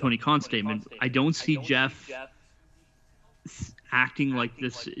on Tony Khan's statement, I don't see Jeff acting like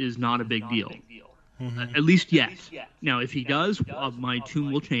this is not a big deal. Mm-hmm. At least yet. Now, if he does, my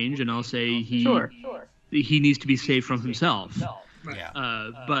tune will change, and I'll say he needs to be saved from himself. Yeah.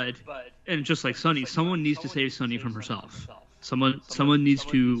 But just like Sunny, someone needs to save Sunny from herself. Someone needs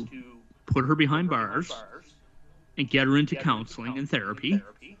to put her behind bars and get her into counseling and therapy,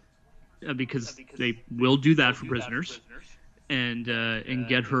 because they will do that for prisoners, and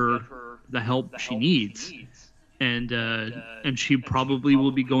get her the help she needs. And she probably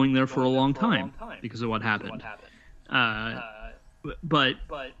will be going there for a long time because of what happened. But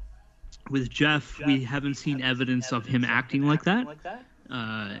with Jeff, we haven't seen evidence of him acting like that.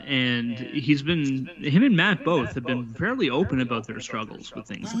 and him and Matt both have been fairly open about their struggles with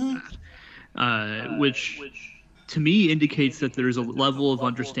things like that, which to me indicates that there's a level of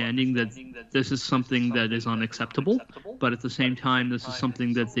understanding that this is something that is unacceptable, but at the same time, this is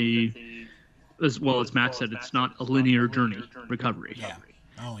something that as well as Matt said, it's not a linear journey, recovery. Yeah.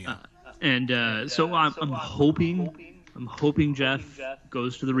 Oh, yeah. So I'm hoping Jeff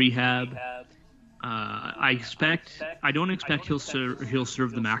goes to the rehab. I don't expect he'll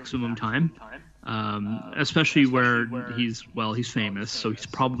serve the maximum time, especially where he's famous, so he's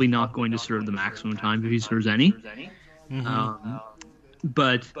probably not going to serve the maximum time if he serves any.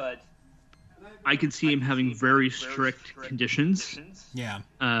 But I could see him having very strict conditions. Yeah.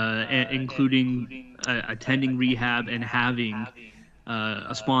 Including attending rehab and having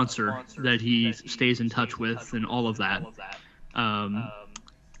a sponsor that he stays in touch with and all of that.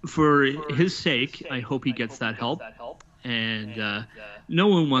 For his sake, I hope he gets that help. And no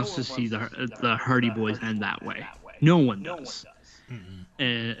one wants to see the Hardy Boys end that way. No one does.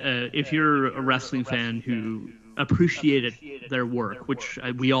 If you're a wrestling fan who appreciated their work, which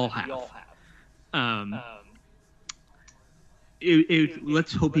we all have,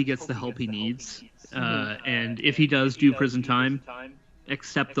 let's hope he gets the help he needs. And if he does do prison time,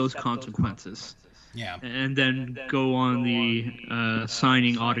 accept those consequences. Yeah. And then go on the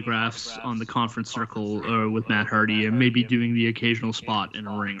signing autographs on the conference circle with Matt Hardy, and maybe doing the occasional spot in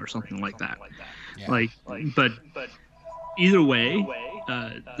a ring or something like that. Yeah. But either way,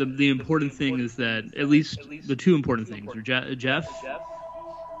 the important thing is that at least the two important things are Jeff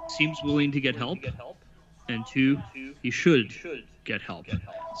seems willing to get help, and two, he should get help.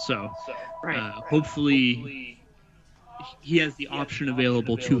 So hopefully he has the option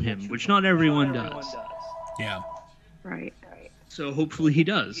available to him, which not everyone does. Yeah. Right. So hopefully he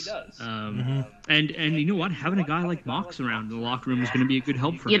does. And you know what? Having a guy like Mox around in the locker room is going to be a good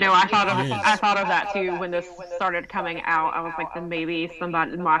help for him. I thought of that too when this started coming out. I was like, then maybe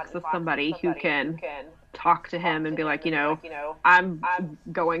Mox is somebody who can talk to him and be like, I'm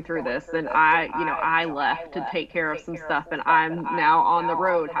going through this, and I left to take care of some stuff, and I'm now on the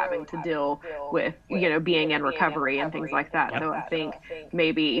road having to deal with being in recovery and things like that. So I think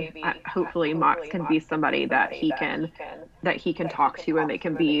maybe hopefully Mox can be somebody that he can talk to, and they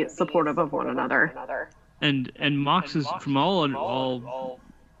can be supportive of one another. And Mox is, from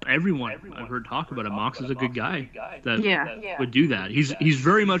everyone I've heard talk about it, Mox is a good guy that would do that. He's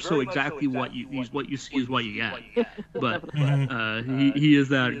very much so exactly what you see is what you get. But he is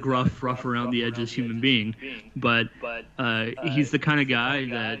that gruff, rough around the edges human being. But he's the kind of guy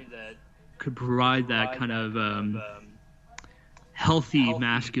that could provide that kind of healthy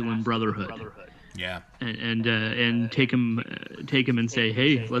masculine brotherhood. Yeah. And take him and say,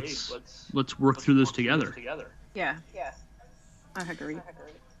 hey, let's work through this together. Yeah. I agree.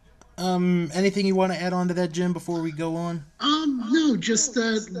 Anything you want to add on to that, Jim, before we go on? No, just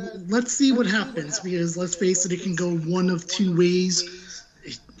let's see what happens, because let's face it can go one of two ways.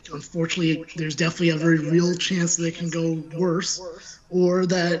 Unfortunately, there's definitely a very real chance that it can go worse, or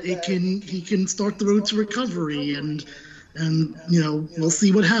that he can start the road to recovery, and we'll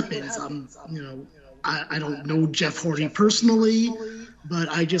see what happens. I don't know Jeff Hardy personally, but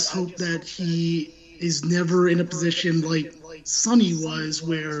I just hope that he is never in a position like Sonny was,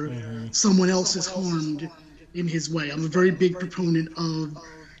 where someone else is harmed in his way. I'm a very big proponent of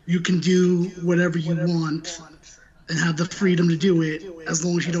you can do whatever you want and have the freedom to do it as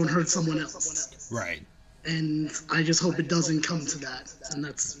long as you don't hurt someone else. Right. And I just hope it doesn't come to that. And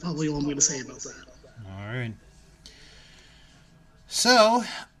that's probably all I'm going to say about that. All right. So,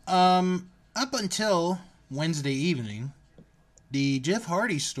 up until Wednesday evening, the Jeff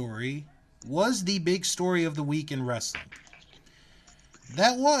Hardy story was the big story of the week in wrestling.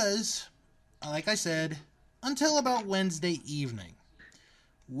 That was, like I said, until about Wednesday evening,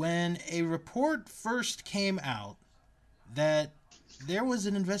 when a report first came out that there was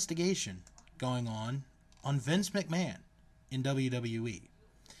an investigation going on Vince McMahon in WWE,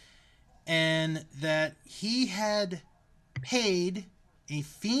 and that he had paid a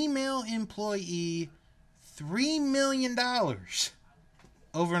female employee $3 million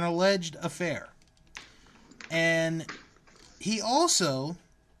over an alleged affair. And he also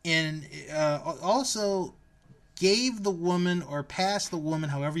gave the woman, or passed the woman,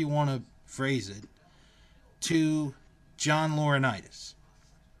 however you want to phrase it, to John Laurinaitis.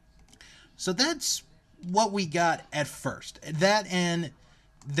 So that's what we got at first. That, and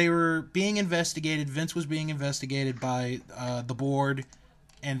they were being investigated. Vince was being investigated by the board,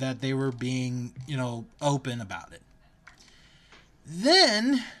 and that they were being, open about it.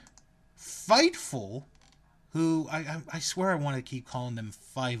 Then, Fightful who I swear I want to keep calling them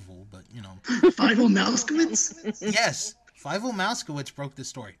Fievel, but you know. Fievel Mouskowitz? Yes, Fievel Mouskowitz broke the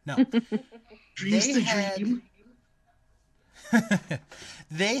story. No. Dreams to dream.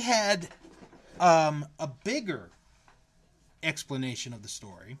 They had a bigger explanation of the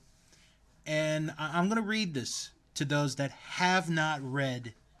story, and I'm going to read this to those that have not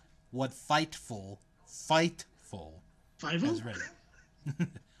read what Fightful has written.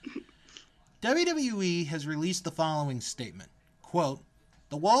 WWE has released the following statement. Quote,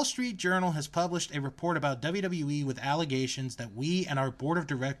 "The Wall Street Journal has published a report about WWE with allegations that we and our board of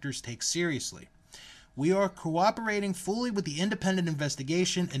directors take seriously. We are cooperating fully with the independent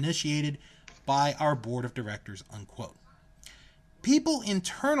investigation initiated by our board of directors," unquote. People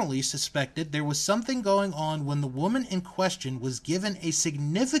internally suspected there was something going on when the woman in question was given a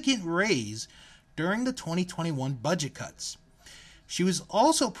significant raise during the 2021 budget cuts. She was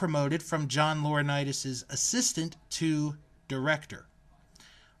also promoted from John Laurinaitis' assistant to director.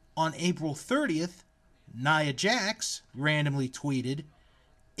 On April 30th, Nia Jax randomly tweeted,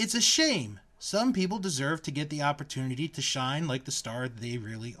 "It's a shame. Some people deserve to get the opportunity to shine like the star they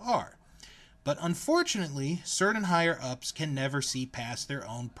really are. But unfortunately, certain higher-ups can never see past their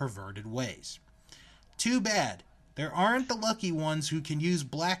own perverted ways. Too bad. There aren't the lucky ones who can use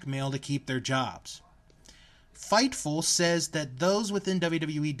blackmail to keep their jobs." Fightful says that those within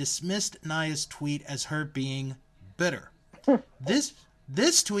WWE dismissed Nia's tweet as her being bitter.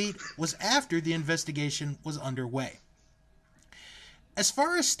 This tweet was after the investigation was underway. As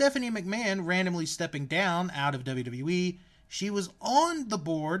far as Stephanie McMahon randomly stepping down out of WWE, she was on the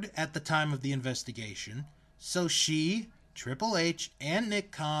board at the time of the investigation, so she, Triple H, and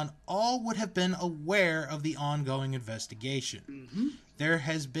Nick Khan all would have been aware of the ongoing investigation. Mm-hmm. There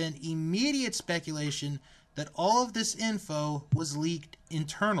has been immediate speculation that all of this info was leaked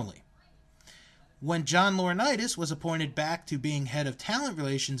internally. When John Laurinaitis was appointed back to being head of talent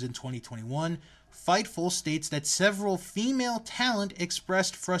relations in 2021, Fightful states that several female talent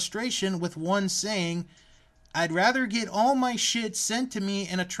expressed frustration, with one saying, "I'd rather get all my shit sent to me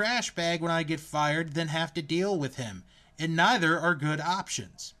in a trash bag when I get fired than have to deal with him, and neither are good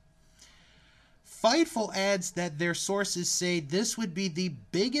options." Fightful adds that their sources say this would be the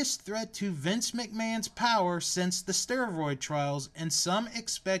biggest threat to Vince McMahon's power since the steroid trials, and some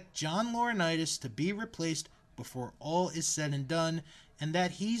expect John Laurinaitis to be replaced before all is said and done, and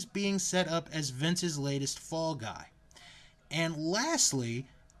that he's being set up as Vince's latest fall guy. And lastly,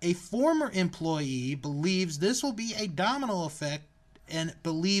 a former employee believes this will be a domino effect and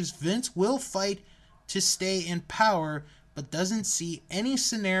believes Vince will fight to stay in power, but doesn't see any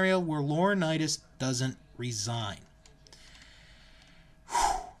scenario where Laurinaitis doesn't resign.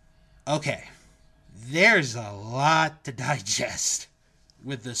 Whew. Okay, there's a lot to digest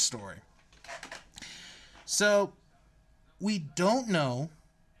with this story. So, we don't know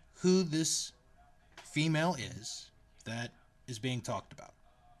who this female is that is being talked about.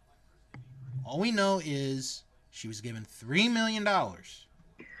 All we know is she was given $3 million.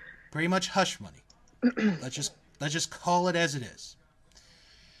 Pretty much hush money. Let's just call it as it is.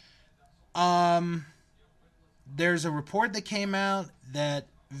 There's a report that came out that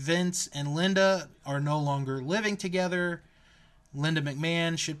Vince and Linda are no longer living together. Linda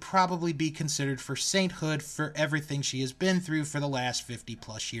McMahon should probably be considered for sainthood for everything she has been through for the last 50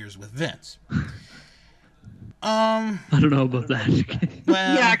 plus years with Vince. I don't know about that.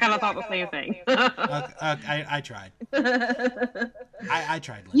 Well, yeah, I kind of thought the same thing. I tried. I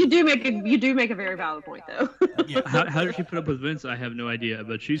tried. Linda. You do make a very valid point, though. Yeah. How did she put up with Vince? I have no idea,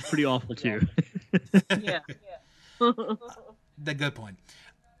 but she's pretty awful too. Yeah. The good point.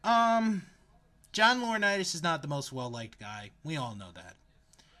 John Laurinaitis is not the most well-liked guy. We all know that.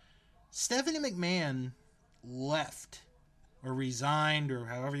 Stephanie McMahon left, or resigned, or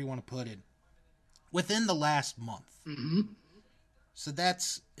however you want to put it, within the last month. Mm-hmm. So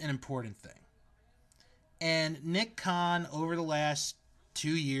that's an important thing. And Nick Khan, over the last 2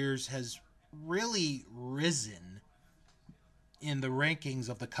 years, has really risen in the rankings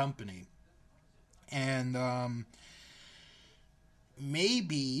of the company. And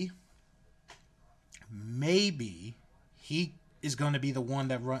maybe he is going to be the one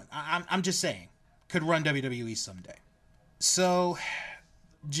that I'm just saying, could run WWE someday. So,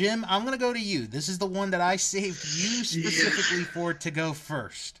 Jim, I'm going to go to you. This is the one that I saved you specifically for to go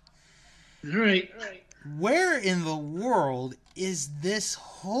first. All right. Where in the world is this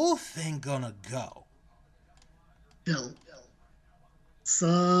whole thing going to go? Bill.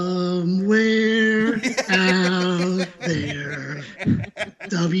 Somewhere out there,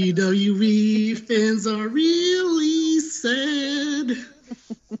 WWE fans are really sad.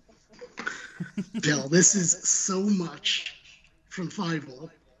 Bill, this is so much from Fievel.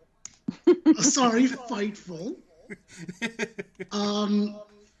 Sorry, Fightful.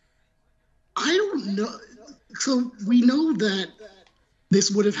 I don't know. So we know that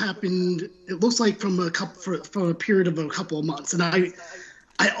this would have happened. It looks like from a period of a couple of months, and I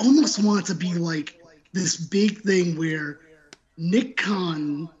almost want it to be like this big thing where Nick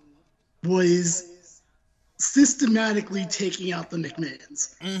Khan was systematically taking out the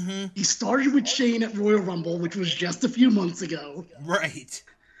McMahons. Mm-hmm. He started with Shane at Royal Rumble, which was just a few months ago. Right.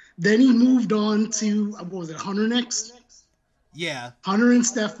 Then he moved on to, what was it, Hunter next? Yeah. Hunter and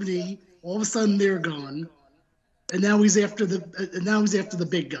Stephanie. All of a sudden, they're gone, and now he's after the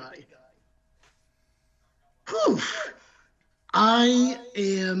big guy. Whew. I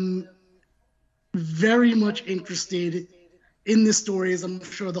am very much interested in this story, as I'm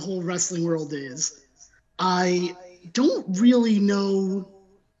sure the whole wrestling world is. I don't really know,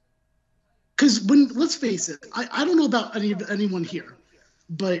 because let's face it, I don't know about anyone here,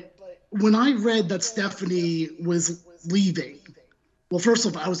 but when I read that Stephanie was leaving, well, first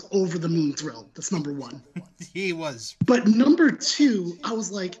of all, I was over the moon thrilled. That's number one. He was. But number two, I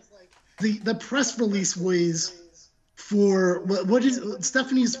was like, the press release was for what is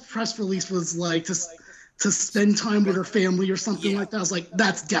Stephanie's press release was like to spend time with her family or something like that. I was like,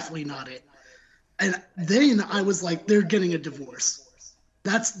 that's definitely not it. And then I was like, they're getting a divorce.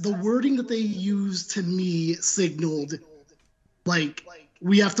 That's the wording that they used to me signaled like,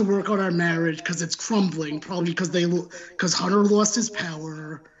 we have to work on our marriage because it's crumbling, probably because Hunter lost his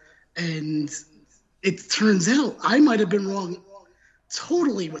power, and it turns out I might have been wrong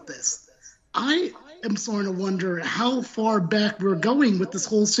totally with this. I am starting to wonder how far back we're going with this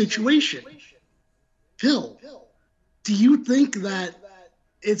whole situation. Phil, do you think that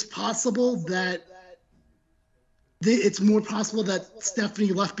it's possible that it's more possible that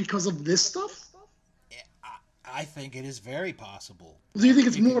Stephanie left because of this stuff? I think it is very possible. Do you think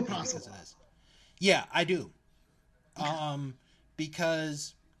it's more possible? Yeah, I do.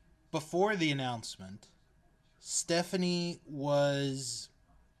 Because before the announcement, Stephanie was...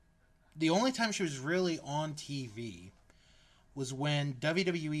 The only time she was really on TV was when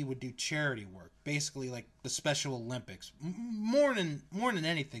WWE would do charity work. Basically, like the Special Olympics. More than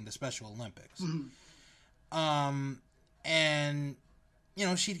anything, the Special Olympics. Mm-hmm. And... You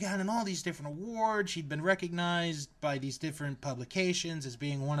know, she'd gotten all these different awards. She'd been recognized by these different publications as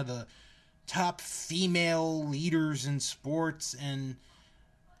being one of the top female leaders in sports and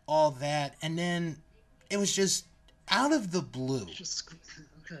all that. And then it was just out of the blue.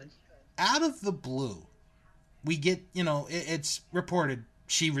 Out of the blue, we get, you know, it's reported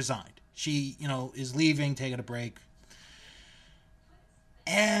she resigned. She, you know, is leaving, taking a break.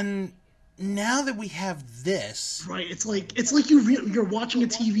 And... now that we have this, right? It's like you're watching a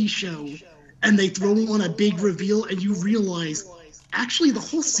TV show, and they throw on a big reveal, and you realize, actually, the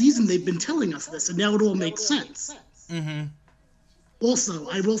whole season they've been telling us this, and now it all makes sense. Mm-hmm. Also,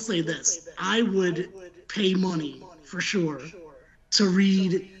 I will say this: I would pay money for sure to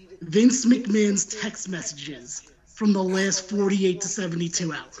read Vince McMahon's text messages from the last 48 to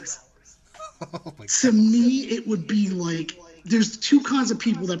 72 hours. Oh my to me, it would be like. There's two kinds of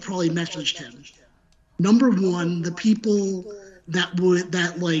people that probably messaged him. Number one, the people that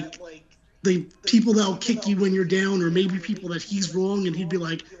the people that'll kick you when you're down, or maybe people that he's wrong, and they'd be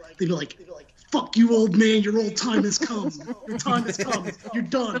like, "Fuck you, old man, your old time has come. Your time has come. You're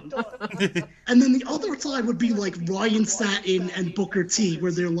done." And then the other side would be like Ryan Satin and Booker T,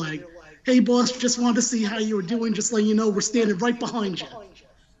 where they're like, "Hey, boss, just wanted to see how you were doing. Just letting you know we're standing right behind you."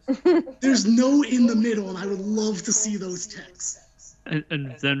 There's no in the middle, and I would love to see those texts.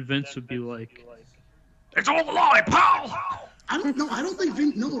 And then Vince would be like, "It's all a lie, pal." I don't know. I don't think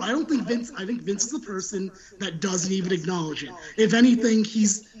Vince. I think Vince is the person that doesn't even acknowledge it. If anything,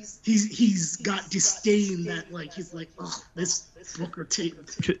 he's got disdain that like he's like, "Oh, this Booker T,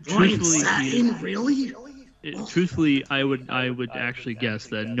 Ryan Satin, really?" Truthfully, I would actually guess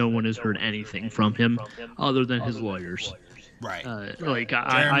that no one has heard anything from him other than his lawyers. Right.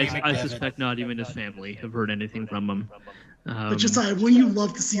 I suspect not even his family have heard anything from him. But just when you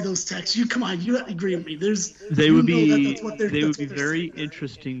love to see those texts, you agree with me. They would be very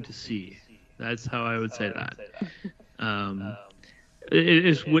interesting to see. That's how I would say that.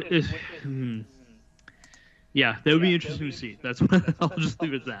 Yeah, that would be interesting to see. That's what I'll just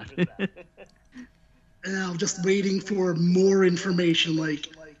leave it at that. And I'm just waiting for more information. Like,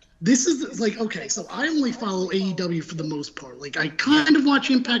 this is like, okay, so I only follow AEW for the most part. Like, I kind of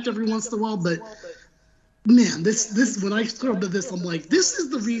watch Impact every once in a while, but man, this when I scroll to this, I'm like, this is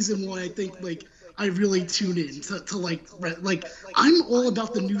the reason why I think, like, I really tune in to like I'm all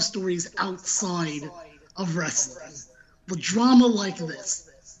about the news stories outside of wrestling, the drama like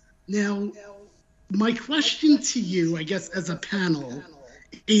this. Now, my question to you, I guess, as a panel,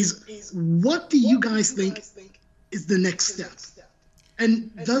 is what do you guys think is the next step?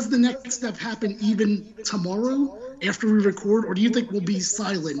 And does the next step happen even tomorrow after we record, or do you think we'll be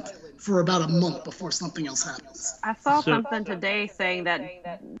silent for about a month before something else happens? I saw something today saying that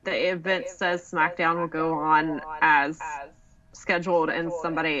the event says SmackDown will go on as scheduled, and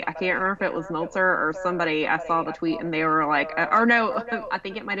somebody, I can't remember if it was Meltzer or somebody, I saw the tweet and they were like, or no, I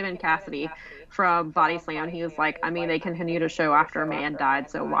think it might have been Cassidy from Body Slam. He was like, I mean, they continue to show after a man died,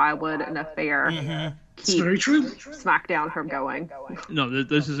 so why would an affair keep very true. SmackDown from going? No,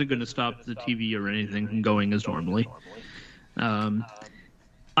 this isn't going to stop the TV or anything from going as normally.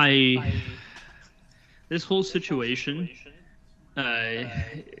 This whole situation,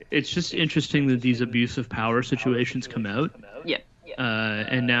 it's just interesting that these abuse of power situations come out. Yeah.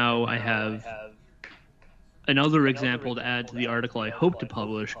 And now I have another example to add to the article I hope to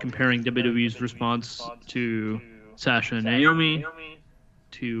publish, comparing WWE's response to Sasha and Naomi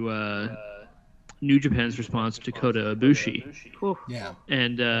to New Japan's response to Kota Ibushi. Yeah.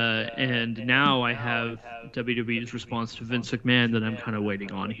 And now I have WWE's response to Vince McMahon that I'm kind of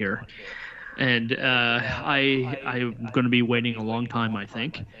waiting on here. And I'm going to be waiting a long time, I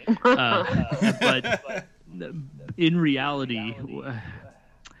think. But in reality,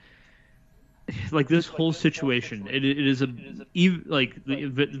 like this whole situation, it is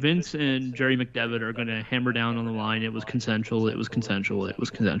Vince and Jerry McDevitt are going to hammer down on the line. It was consensual. It was consensual. It was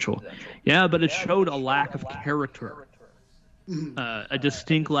consensual. Yeah, but it showed a lack of character, a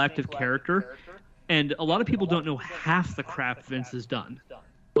distinct lack of character, and a lot of people don't know half the crap Vince has done.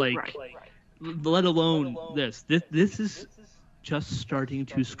 Let alone this. This is just starting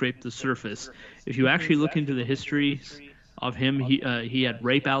to scrape the surface. If you actually look into the history of him, he had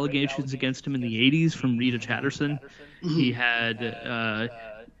rape allegations against him in the 80s from Rita Chatterson. He had,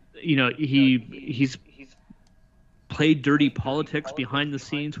 he's played dirty politics behind the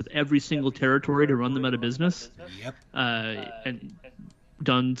scenes with every single territory to run them out of business. Yep. And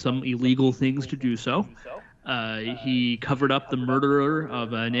done some illegal things to do so. He covered up the murderer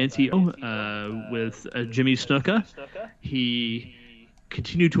of Nancy with Jimmy Snuka. He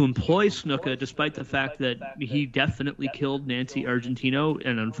continued to employ Snuka despite the fact that he definitely killed Nancy Argentino,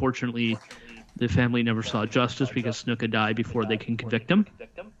 and unfortunately the family never saw justice because Snuka died before they can convict him.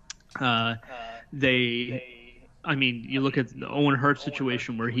 You look at the Owen Hart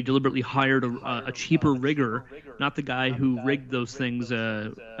situation where he deliberately hired a cheaper rigger, not the guy who rigged those things.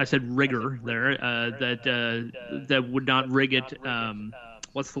 I said rigger there, that would not rig it.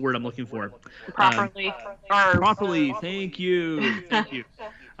 What's the word I'm looking for? Properly. Properly. Thank you. Thank you.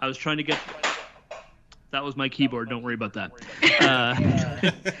 I was trying to get. That was my keyboard. Don't worry about that.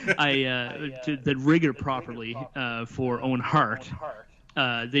 To rig it properly for Owen Hart.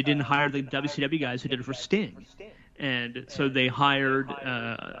 They didn't hire the WCW guys who did it for Sting. And so they hired,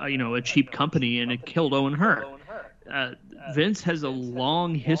 a cheap company, and it killed Owen Hart. Vince has a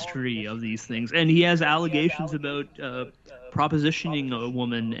long history of these things, and he has allegations about propositioning a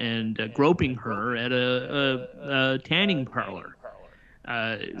woman and groping her at a tanning parlor.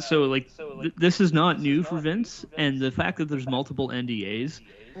 This is not new for Vince, and the fact that there's multiple NDAs.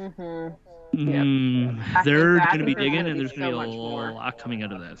 They're going to be digging, and there's going to be a lot coming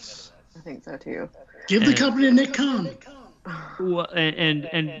out of this. I think so too. Give the company to Nick Khan. Well, and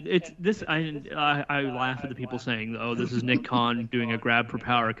it's this. I laugh at the people saying, "Oh, this is Nick Khan doing a grab for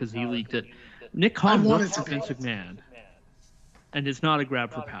power because he leaked it." Nick Khan works for Vince McMahon, and it's not a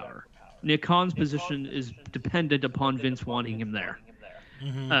grab for power. Nick Khan's position is dependent upon Vince wanting him there,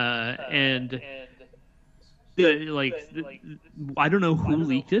 I don't know who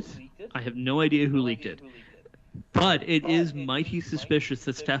leaked it. I have no idea who leaked it. But it is mighty suspicious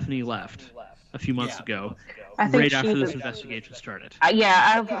that Stephanie left a few months ago, right after this investigation started. I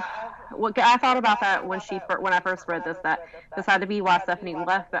thought about that when I first read this, that this had to be why Stephanie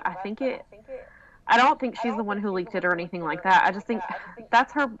left, but I don't think she's the one who leaked it or anything like that. I just think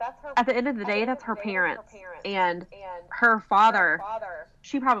that's her, at the end of the day, that's her parents. And her father,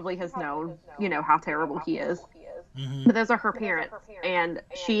 she probably has known, how terrible he is. But those are her parents, and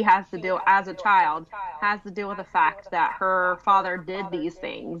she has to deal, as a child, with the fact that her father did these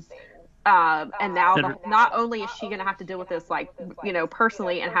things. And now not only is she going to have to deal with this,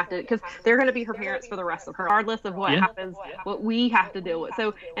 personally, and have to, because they're going to be her parents for the rest of her, regardless of what happens, what we have to deal with.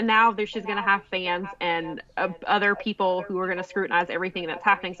 So, and now she's going to have fans and other people who are going to scrutinize everything that's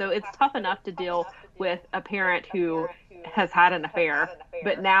happening. So it's tough enough to deal with a parent who has had an affair,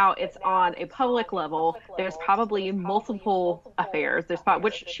 but now it's on a public level. There's probably multiple affairs.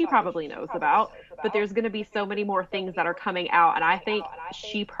 Which she probably knows about, but there's going to be so many more things that are coming out, and I think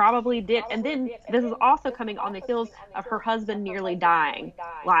she probably did. And then this is also coming on the heels of her husband nearly dying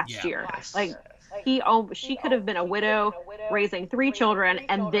last year. Like, she could have been a widow raising 3 children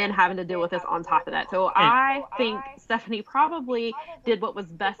and then having to deal with this on top of that. So I think Stephanie probably did what was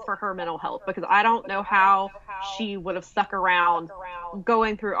best for her mental health, because I don't know how she would have stuck around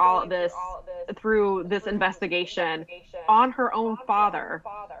going through all of this, through this investigation on her own father.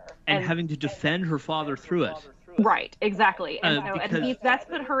 And having to defend her father through it. Right, exactly. And that's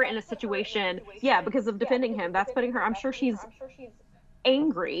put her in a situation, because of defending him. That's putting her, I'm sure she's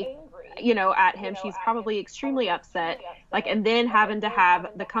angry, at him. She's probably extremely upset, and then having to have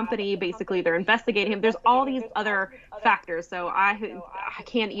the company, basically they're investigating him. There's all these other factors, so I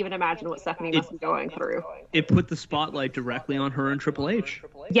can't even imagine what Stephanie must be going through. It put the spotlight directly on her and Triple H.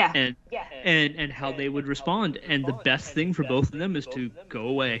 And how they would respond, and the best thing for both of them is to go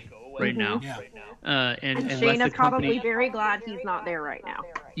away right now. And Shayna's probably very glad he's not there right now.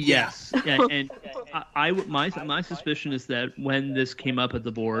 Yes. And my suspicion is that when this came up at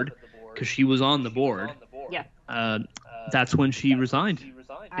the board, because she was on the board, that's when she resigned.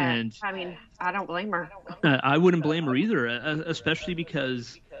 And I mean, I don't blame her. I wouldn't blame her either, especially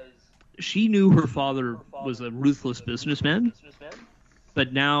because she knew her father was a ruthless businessman.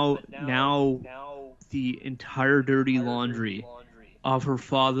 But now the entire dirty laundry of her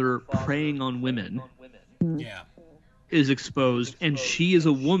father preying on women is exposed, and she is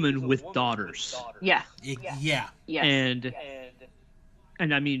a woman with daughters.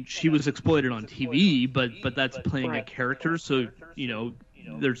 And I mean, she was exploited on TV, but that's playing a character, so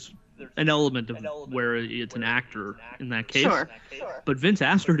there's an element of where it's an actor in that case. Sure. But Vince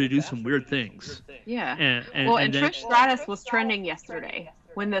asked her to do some weird things. And Trish Stratus was trending yesterday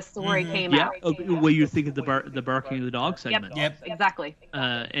when this story came out. Well, you think of the barking of the dog segment. Yep. Exactly.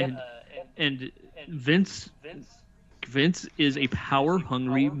 And Vince is a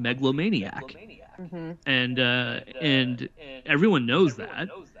power-hungry megalomaniac. Mm-hmm. And everyone knows that.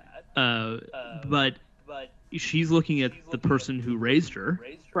 But she's looking at the person who raised her.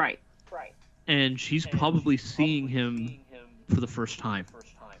 Right. And she's probably seeing him for the first time.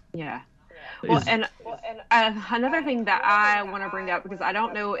 Yeah. Well, and another thing that I want to bring up, because I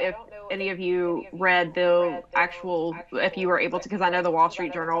don't know if any of you read the actual, if you were able to, because I know the Wall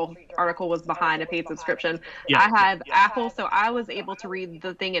Street Journal article was behind a paid subscription. I have Apple, so I was able to read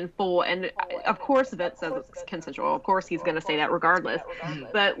the thing in full. And of course, Vince says it's consensual. Of course, he's going to say that regardless.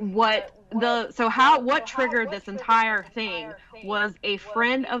 But what triggered this entire thing was a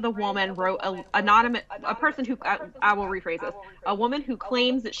friend of the woman wrote a person who, I will rephrase this, a woman who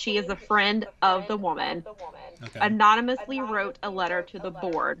claims that she is a friend of the woman, anonymously wrote a letter to the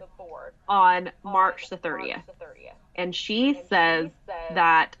board on March the 30th. And she says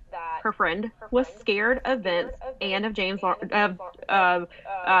that her friend was scared of Vince and of John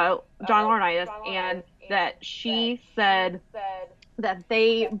Laurinaitis, and that she said that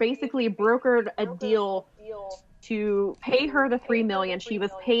they basically brokered a deal to pay her the $3 million. She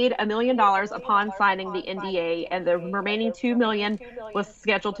was paid $1 million upon signing the NDA, and the remaining $2 million was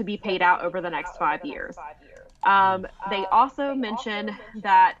scheduled to be paid out over the next 5 years. They also mentioned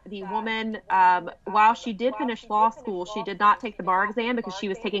that the woman, while she did finish law school, she did not take the bar exam because she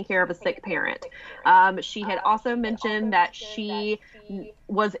was taking care of a sick parent. She had also mentioned that she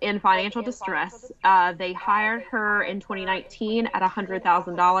was in financial distress. They hired her in 2019 at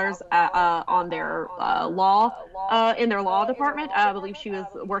 $100,000 on their in their law department. I believe she was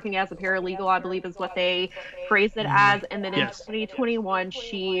working as a paralegal, I believe is what they phrased it as. And then in 2021,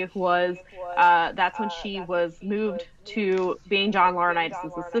 she was that's when she was moved to being John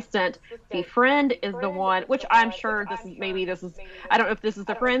Laurinaitis' assistant. The friend is the one, which I'm sure this is, I don't know if this is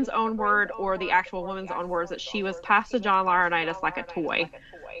the friend's own word or the actual woman's own words, that she was passed to John Laurinaitis like a toy.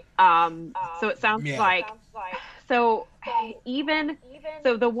 So it sounds like, so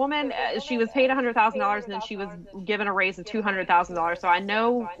the woman, she was paid $100,000 and then she was given a raise of $200,000. So I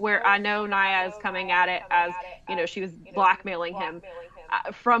know Nia is coming at it as, she was blackmailing him.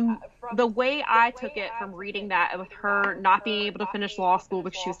 From the way I took it from reading that, with her not being able to finish law school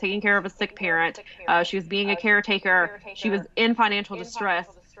because she was taking care of a sick parent, she was being a caretaker, she was in financial distress.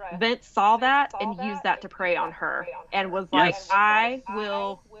 Vince saw that and used that to prey on her and was like, I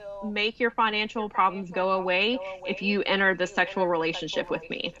will make your financial problems go away if you enter this sexual relationship with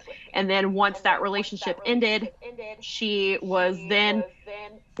me. And then once that relationship ended, she was then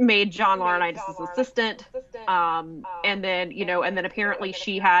made John Laurinaitis' assistant. and then apparently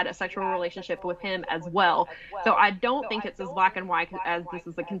she had a sexual relationship with him as well. So I don't think it's as black and white as this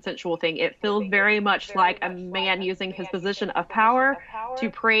is a consensual thing. It feels very much like a man using his position of power to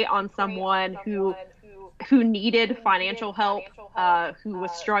prey on someone who needed financial help, who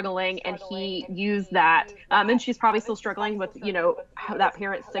was struggling, and he used that. And she's probably still struggling with, that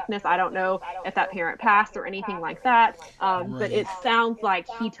parent's sickness. I don't know if that parent passed or anything like that. But it sounds like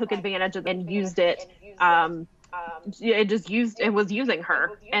he took advantage of and used it. It was using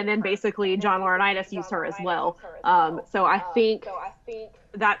her. And then basically John Laurinaitis used her as well. So I think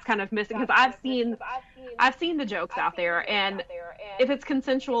that's kind of missing, because I've seen the jokes out there, and if it's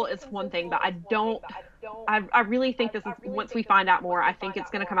consensual, it's one thing, but I really think this is, once we find out more, I think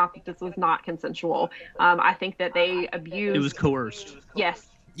it's going to come out that this was not consensual. I think that they abused. It was coerced. Yes.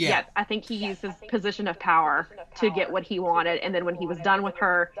 Yeah. I think he used his position of power to get what he wanted, and then when he was done with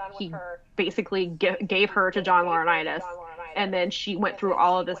her, he basically gave her to John Laurinaitis, and then she went through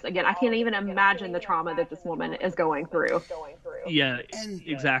all of this again. I can't even imagine the trauma that this woman is going through. Yeah,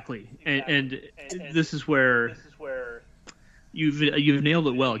 exactly. And this is where you've nailed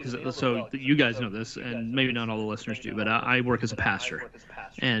it well, because so you guys know this, and maybe not all the listeners do, but I work as a pastor,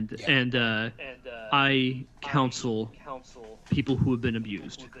 and I counsel people who have been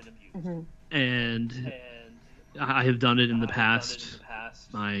abused, and I have done it in the past.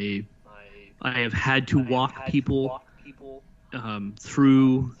 I have had to walk people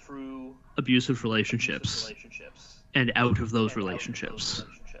through abusive relationships and out of those relationships,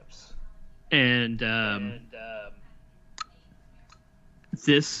 and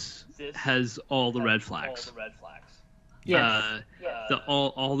this has all the red flags. Yes.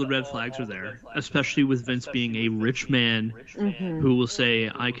 All the red flags are there, especially with Vince being a rich man who will say,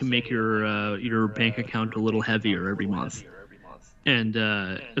 "I can make your bank account a little heavier every month," and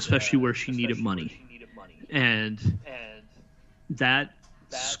especially where she needed money, and that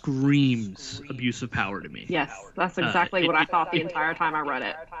screams abuse of power to me. Yes, that's exactly what I thought the entire time I read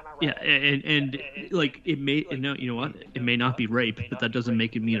it. Yeah, and like it may, no, you know what? It may not be rape, but that doesn't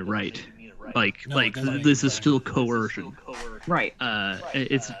make it mean it right. This is still coercion. Right.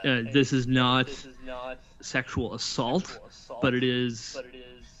 This is not sexual assault, but it is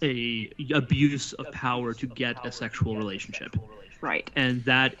a abuse of power to get a sexual relationship. Right. And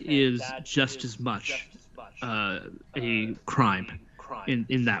that is just as much a crime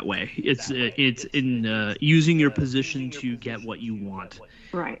in that way. It's in using your position to get what you want.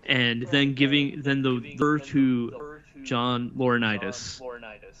 Right. And then giving the birth to John Laurinaitis.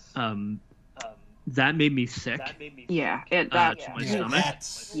 That made me sick. Yeah, to my stomach.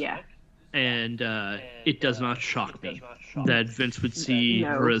 Yeah. And it does not shock me that Vince would see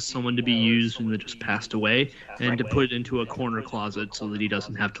her as someone to be used and that just passed away, and to put into a corner closet so that he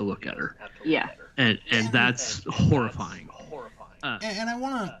doesn't have to look at her. Yeah. And that's horrifying. And I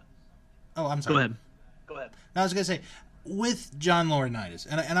want to... Oh, I'm sorry. Go ahead. I was going to say, with John Laurinaitis,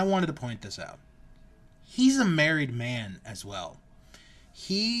 and I wanted to point this out, he's a married man as well.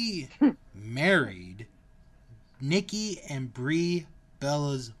 He married Nikki and Brie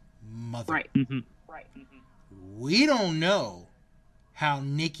Bella's mother. Right. Mm-hmm. We don't know how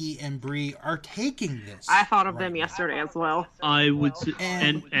Nikki and Brie are taking this. I thought of them yesterday as well. I would say,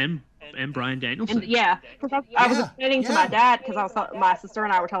 and Bryan Danielson. And because I was explaining to my dad, because my sister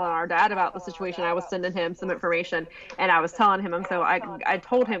and I were telling our dad about the situation. I was sending him some information, and I was telling him, and so I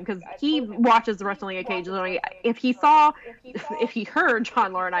told him, because he watches wrestling occasionally. If he heard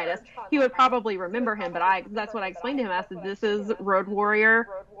John Laurinaitis, he would probably remember him. But that's what I explained to him. I said, "This is Road Warrior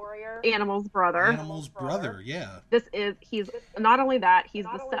Animal's brother." Animal's brother, yeah. He's not only that, he's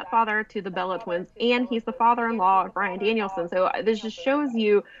the stepfather to the Bella twins, and he's the father-in-law of Bryan Danielson. So this just shows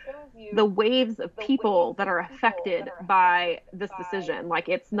you the waves of people that are affected by this decision. Like,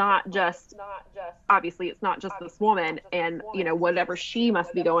 it's not just, obviously it's not just this woman and, whatever she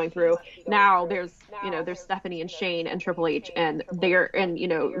must be going through. Now there's Stephanie and Shane and Triple H and their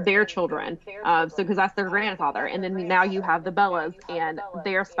children. Because that's their grandfather. And then now you have the Bellas and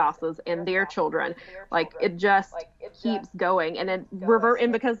their spouses and their children. Like, it just keeps going. And then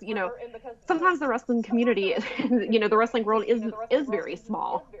and because, sometimes the wrestling community, the wrestling world is very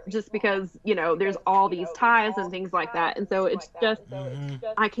small, just because, there's all these ties and things like that. And so it's just,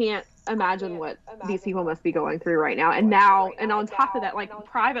 I can't imagine what these people must be going through right now. And on top of that, like,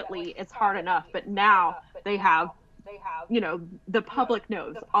 privately, it's hard enough, but now they have, the public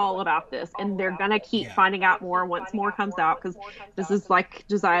knows all about this, and they're going to keep finding out more once more comes out, because this is, like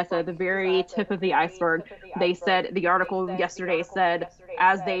Josiah said, the very tip of the iceberg. They said, the article yesterday said,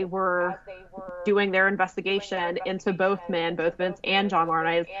 as they were doing their investigation into both Vince and John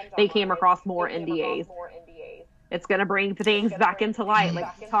Laurinaitis, they came across more NDAs. it's going to bring things back into light.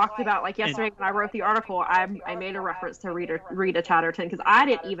 Like we talked about, like yesterday when I wrote the article, I made a reference to Rita Chatterton because I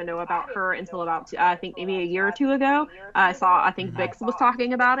didn't even know about her until about I think maybe a year or two ago. I think Vix was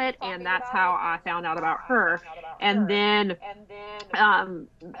talking about it, and that's how I found out about her. And then,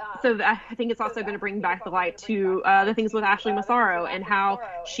 so I think it's also going to bring back the light to the things with Ashley Massaro and how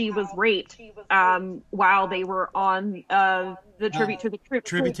she was raped while they were on the Tribute to the Troops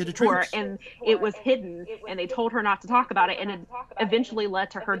tour, and it was hidden, and they told her not to talk about it, and it eventually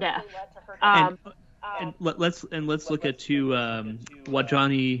led to her death. And let's look at what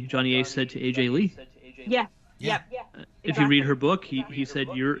Johnny Ace said to AJ Lee. Yeah. If you read her book, he said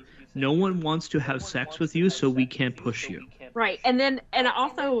no one wants to have sex with you, so we can't push you. Right, and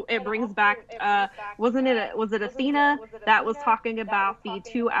also it brings back, was it Athena that was talking about the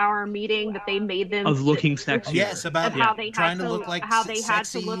 2-hour meeting that they made them of looking sexy? Yes, about how they trying to look like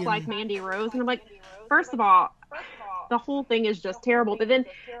like Mandy Rose, and I'm like, first of all, the whole thing is just terrible.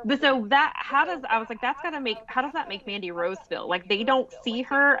 So that how does that make Mandy Rose feel? Like they don't see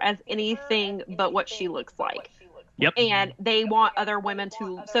her as anything but what she looks like. Yep. And they want other women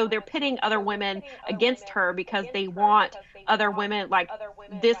so they're pitting other women against her because they want other women, like,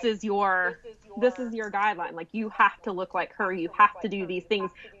 this is your guideline. Like, you have to look like her. You have to do these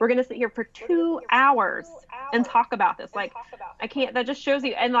things. We're going to sit here for 2 hours and talk about this. Like, I can't, that just shows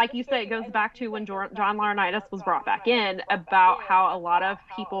you. And like you said, it goes back to when John Laurinaitis was brought back in about how a lot of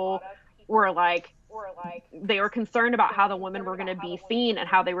people were like, they were concerned about how the women were going to be seen and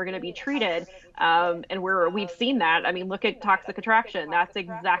how they were going to be treated. And we've seen that. I mean, look at Toxic Attraction. That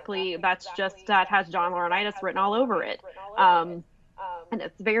has John Laurinaitis written all over it. And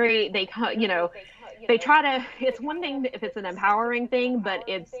it's very, they try to, it's one thing if it's an empowering thing, but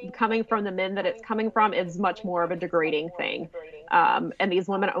it's coming from the men that it's coming from is much more of a degrading thing. And these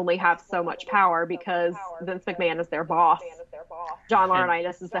women only have so much power because Vince McMahon is their boss. John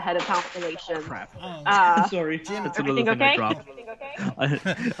Laurinaitis is the head of talent relations. Crap. Sorry, Jim. That's another thing okay? I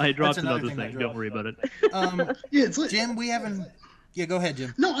dropped. I dropped another thing. Don't worry about it. Yeah, it's like, Jim, we haven't. Yeah, go ahead,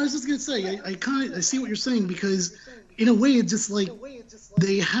 Jim. No, I was just gonna say I see what you're saying because in a way it's just like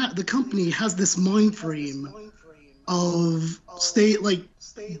the company has this mind frame of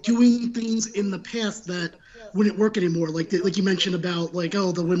doing things in the past that wouldn't work anymore. Like you mentioned about like,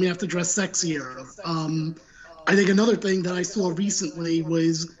 oh, the women have to dress sexier. I think another thing that I saw recently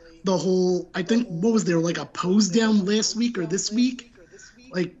was the whole, I think, what was there, like a pose down last week or this week?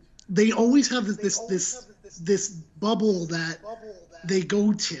 Like, they always have this bubble that they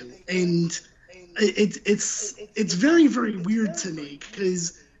go to, and it's very, very weird to me,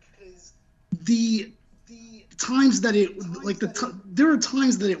 because the times that there are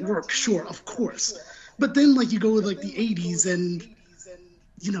times that it works, sure, of course, but then, like, you go with, like, the 80s, and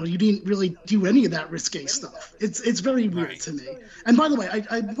you didn't really do any of that risque stuff. It's very weird to me. And by the way,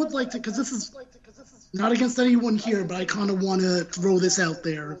 I would like to, because this is not against anyone here, but I kind of want to throw this out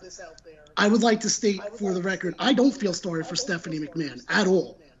there. I would like to state for the record, I don't feel sorry for Stephanie McMahon at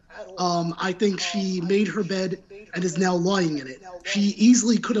all. I think she made her bed and is now lying in it. She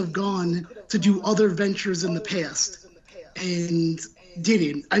easily could have gone to do other ventures in the past and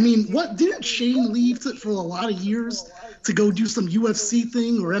didn't. I mean, didn't Shane leave for a lot of years to go do some UFC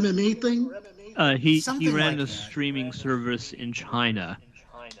thing or MMA thing? He ran a streaming service in China.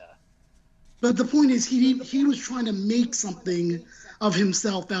 But the point is, he was trying to make something of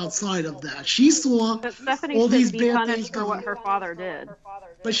himself outside of that. She saw all these bad things for what her father did.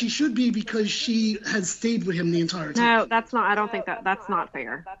 But she should be, because she has stayed with him the entire time. No, that's not. I don't think that's not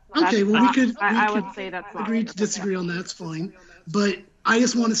fair. Okay, well, I would say that's not. Agree to disagree on that. It's fine. But I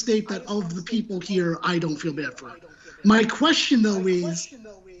just want to state that of the people here, I don't feel bad for it. My question, though, is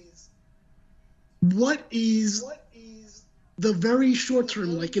what is the very short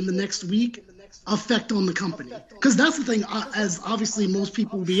term, like in the next week, effect on the company? Because that's the thing, as obviously most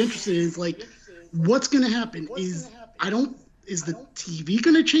people will be interested in, is like, what's going to happen? Is the TV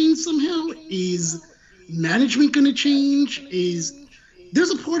going to change somehow? Is management going to change? There's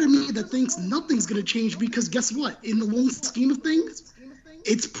a part of me that thinks nothing's going to change, because guess what? In the long scheme of things,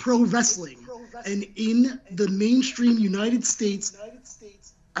 it's pro wrestling. And in the mainstream United States,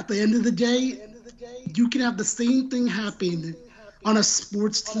 at the end of the day, you can have the same thing happen on a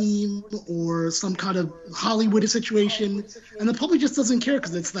sports team or some kind of Hollywood situation, and the public just doesn't care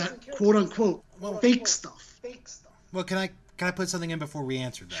because it's that quote-unquote fake stuff. Well, can I put something in before we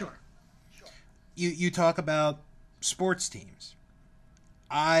answer that? Sure. You talk about sports teams.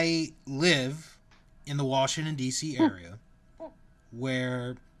 I live in the Washington, D.C. area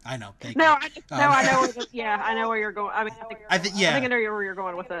where... I know. I know. I know where you're going. I mean, I think I know where you're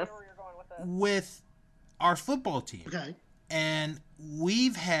going with this. With our football team. Okay. And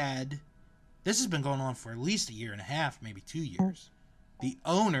we've had, this has been going on for at least a year and a half, maybe 2 years. The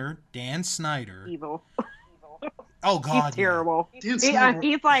owner, Dan Snyder. Evil. Oh God, He's terrible. Dan Snyder.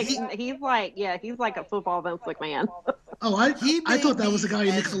 He's like a football Vince McMahon. Oh, I thought that was a guy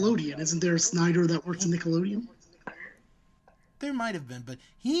in Nickelodeon. Isn't there a Snyder that works in Nickelodeon? There might have been, but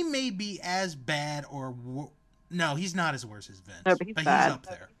he may be as bad or no, he's not as worse as Vince. No, but he's bad. He's up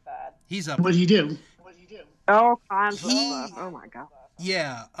there. He's up. What'd he do? Oh, kinds of stuff. Oh my God.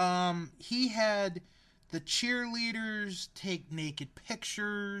 Yeah. He had the cheerleaders take naked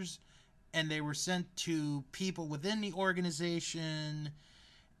pictures, and they were sent to people within the organization,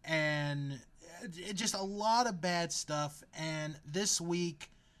 and just a lot of bad stuff. And this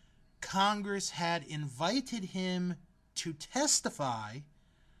week, Congress had invited him to testify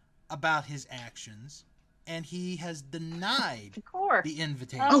about his actions, and he has denied the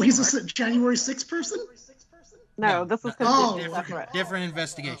invitation. Oh, he's a January 6th person? No, this is different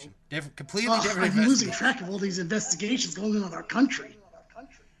investigation. Completely different I'm investigation. losing track of all these investigations going on in our country.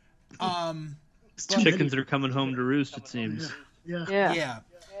 Chickens are coming home to roost, it seems. Yeah.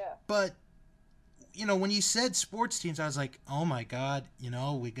 But when you said sports teams, I was like, oh my God,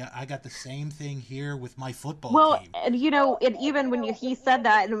 I got the same thing here with my football team. And even when he said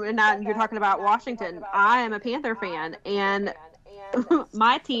that, and now you're talking about Washington, I am a Panther fan, and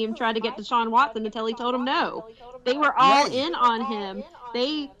my team tried to get Deshaun Watson until he told him no. They were all in on him.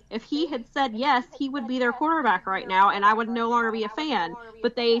 If he had said yes, he would be their quarterback right now, and I would no longer be a fan.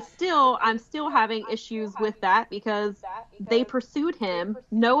 But I'm still having issues with that because they pursued him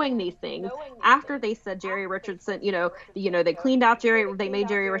knowing these things after they said Jerry Richardson, they cleaned out they made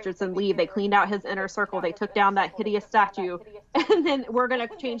Jerry Richardson leave. They cleaned out his inner circle. They took down that hideous statue, and then we're going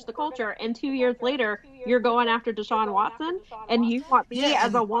to change the culture. And 2 years later, you're going after Deshaun Watson, and you want me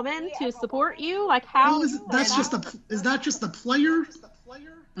as a woman to support you? Like how? Well, is that just the player?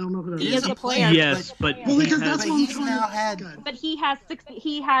 I don't know who that is. He is a player. Yes, but But he has 60.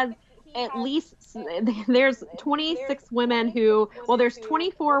 He has at least. There's 26 women there's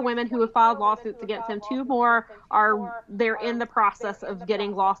 24 women who have filed lawsuits against him. 2 more they're in the process of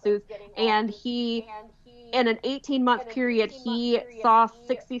getting lawsuits, and in an 18-month period, he saw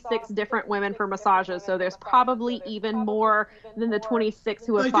 66 different women for massages. So there's probably even more than the 26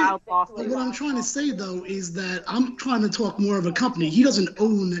 who have filed lawsuits. What I'm trying to say, though, is that I'm trying to talk more of a company. He doesn't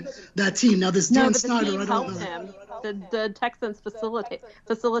own that team. Now, this Dan Snyder, I don't know. Him. The Texans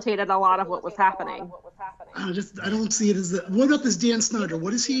facilitated a lot of what was happening. I don't see it as that. What about this Dan Snyder?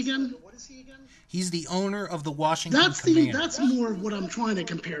 What is he again? He's the owner of the Washington Commanders. That's more of what I'm trying to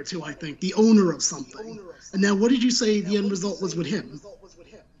compare to, I think. The owner of something. And now, what did you say the end result was with him?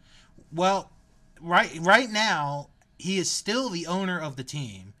 Well, right now, he is still the owner of the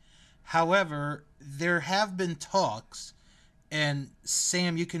team. However, there have been talks, and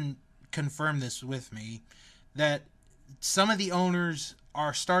Sam, you can confirm this with me, that some of the owners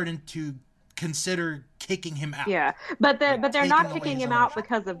are starting to consider kicking him out. Yeah, but they're not kicking him out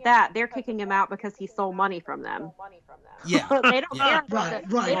because of that. They're kicking him out because he stole money from them. Yeah, they don't care. Right.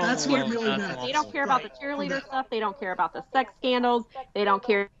 That's what really matters. They don't care about the cheerleader stuff. They don't care about the sex scandals. They don't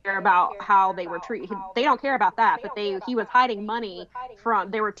care about how they were treated. They don't care about that. But he was hiding money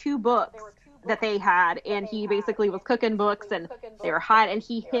from. There were 2 books that they had, and he basically was cooking books, and they were hiding, and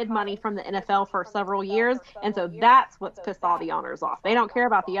he hid money from the NFL for several years, and so that's what's pissed all the owners off. They don't care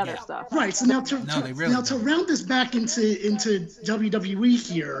about the other stuff. Right. So now to round this back into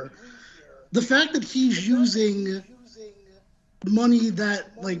WWE here, the fact that he's using money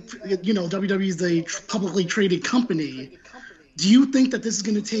that, WWE is a publicly traded company, do you think that this is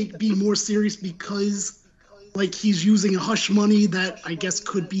going to be more serious because he's using a hush money that I guess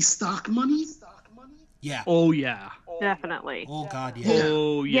could be stock money? Yeah. Oh yeah. Definitely. Oh God, yeah.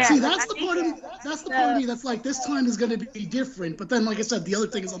 Oh yeah. See, that's the part of me that's like, this time is going to be different. But then, like I said, the other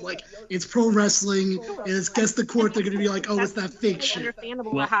thing is I'm like, it's pro wrestling. It's against the court. They're going to be like, oh, it's that fake shit. It's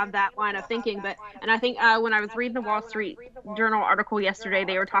understandable to have that line of thinking, and I think when I was reading the Wall Street Journal article yesterday,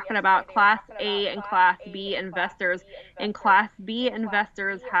 they were talking about Class A and Class B investors, and Class B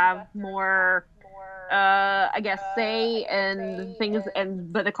investors have more I guess say and things,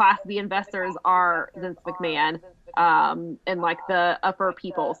 but the Class B investors are Vince McMahon and the upper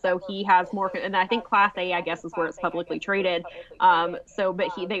people, so he has more, and I think Class A, I guess, is where it's publicly traded,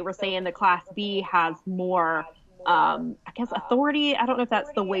 they were saying the Class B has more I guess authority. I don't know if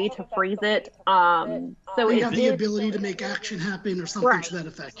that's the way to phrase it. So they have the ability to make action happen or something to that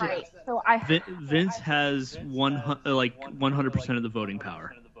effect. Right. Yeah. So Vince has 100% of the voting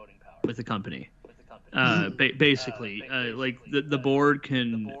power with the company. Basically, the board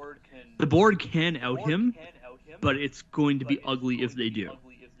can the board can out him, but it's going to be ugly if they do.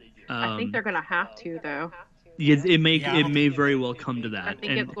 I think they're going to have to, though. It may very well come to that.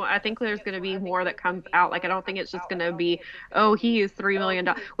 I think there's going to be more that comes out. Like, I don't think it's just going to be, oh, he used $3 million.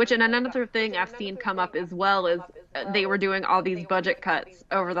 Which, and another thing I've seen come up as well is they were doing all these budget cuts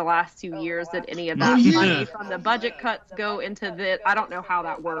over the last 2 years. Did any of that money from the budget cuts go into the? I don't know how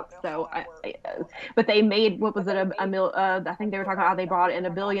that works. So, but they made, what was it, I think they were talking about how they brought in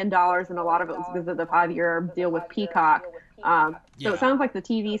 $1 billion, and a lot of it was because of the 5-year deal with Peacock. So it sounds like the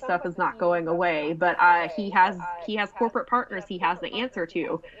TV stuff is not going away, but he has corporate partners he has to answer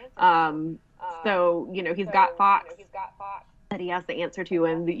to. So, he's got Fox that he has to answer to,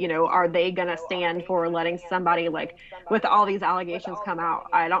 and, are they going to stand for letting somebody, like, with all these allegations come out?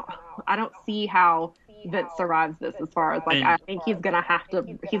 I don't see how Vince survives this, as far as, like, I think he's going to have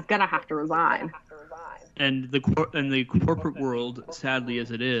to resign. And the corporate world, sadly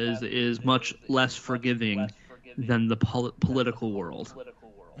as it is much less forgiving than the political world.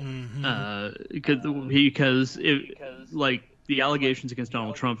 Because like the allegations against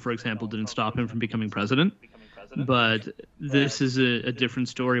Donald Trump, for example, didn't stop him from becoming president. But this is a different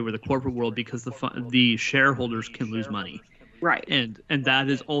story where the corporate world, because the shareholders can lose money. Right. And that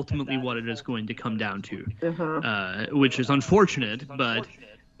is ultimately what it is going to come down to, which is unfortunate, but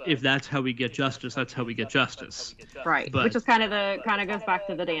if that's how we get justice, that's how we get justice. Right. But, which is kind of goes back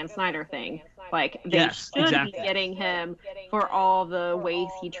to the Dan Snyder thing. Like, they should be getting him for all the ways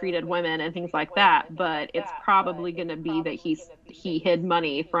he treated women and things like that, but it's probably going to be that he hid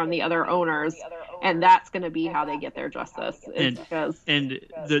money from the other owners, and that's going to be how they get their justice.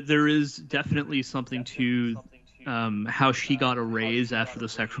 There is definitely something to how she got a raise after the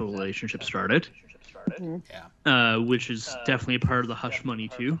sexual relationship started. Which is definitely a part of the hush money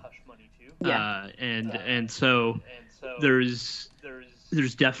too. And so there's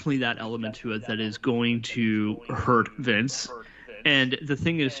definitely that element to it that is going to hurt Vince. And the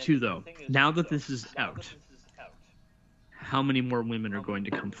thing is too, though, now that this is out, how many more women are going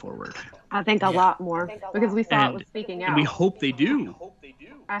to come forward? I think a lot more, because we saw it with Speaking Out. And we hope they do.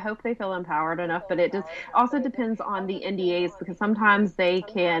 I hope they feel empowered enough, but it just also depends on the NDAs, because sometimes they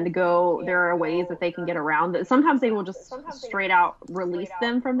can go, there are ways that they can get around it. Sometimes they will just straight out release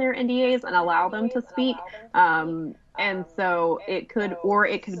them from their NDAs and allow them to speak. And so it could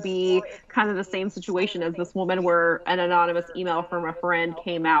be kind of the same situation as this woman where an anonymous email from a friend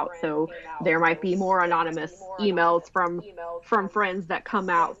came out. So there might be more anonymous emails from friends that come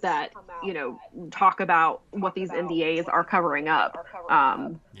out that, talk about what these NDAs are covering up.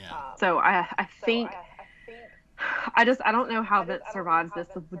 So I think I don't know how Vince survives this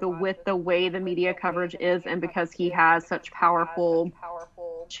with the way the media coverage is, and because he has such powerful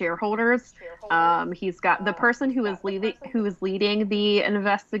shareholders. He's got the person who is leading the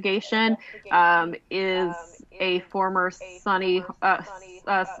investigation is a former Sony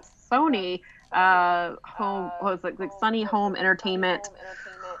home, like Sony Home Entertainment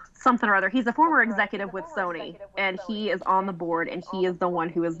something or other. He's a former executive with Sony, and he is on the board, and he is the one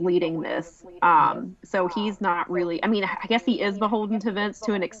who is leading this. So he's not really, I guess he is beholden to Vince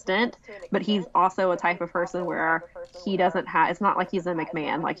to an extent, but he's also a type of person where he doesn't have, it's not like he's a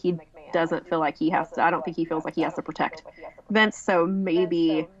McMahon. Like, he doesn't feel like he has to, I don't think he feels like he has to protect Vince. So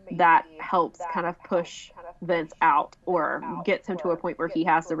maybe that helps kind of push Vince out, or gets him to a point where he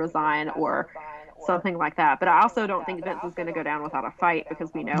has to resign, or something like that. But I also don't think Vince is going to go down without a fight,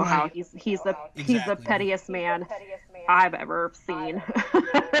 because we know how he's the pettiest man I've ever seen.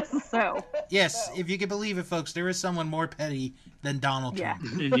 So yes, if you can believe it, folks, there is someone more petty than Donald Trump.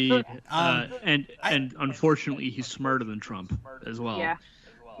 Indeed. And unfortunately, he's smarter than Trump as well.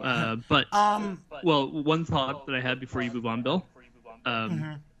 But one thought that I had before you move on, Bill,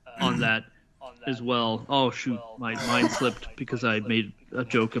 on that as well. Oh shoot, my mind slipped because I made a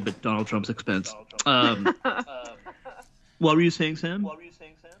joke about Donald Trump's expense. What were you saying, Sam?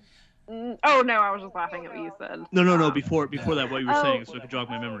 Oh no, I was just laughing at what you said. No. Before that, what you were saying, so I could jog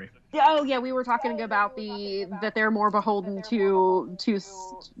my memory. Oh yeah, we were talking about that they're more beholden to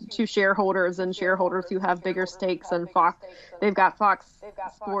shareholders, and shareholders who have bigger stakes, and Fox. They've got Fox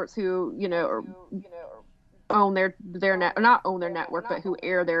Sports, who own not own their network, but who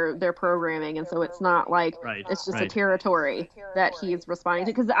air their programming, and so it's not like it's just a territory that he's responding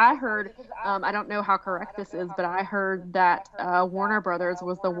to. Because I heard, I don't know how correct this is, but I heard that Warner Brothers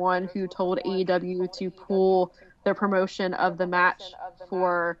was the one who told AEW to pull their promotion of the match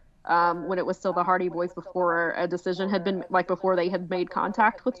for when it was still the Hardy Boys, before a decision had been, like, before they had made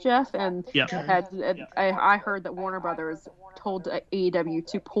contact with Jeff, and I heard that Warner Brothers told AEW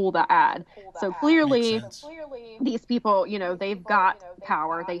to pull the ad. So clearly these people, they've got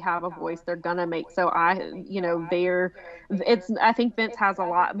power, they have a voice, they're gonna make, so I think Vince has a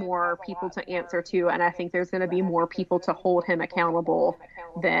lot more people to answer to, and I think there's going to be more people to hold him accountable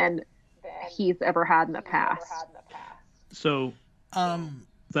than he's ever had in the past. So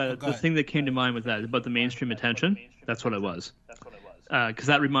the thing that came to mind with that about the mainstream attention, that's what it was, because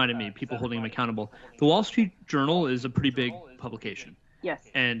that reminded me, people holding him accountable. The Wall Street Journal is a pretty big publication. Yes.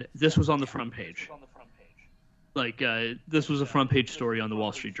 And this was on the front page. This was a front page story on the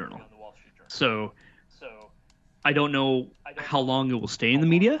Wall Street Journal. So I don't know how long it will stay in the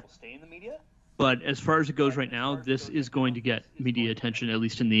media, but as far as it goes right now, this is going to get media attention, at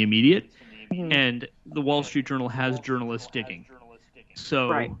least in the immediate. Mm-hmm. And the Wall Street Journal has journalists digging.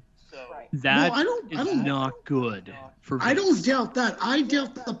 So that is not good for Vince. I don't doubt that. I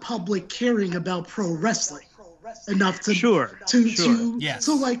doubt the public caring about pro wrestling enough to Yes.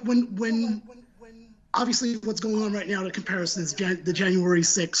 So like when obviously what's going on right now in comparison is the January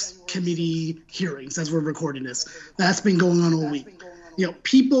 6th committee hearings as we're recording this. That's been going on all week.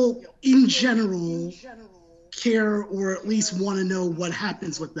 People in general care or at least want to know what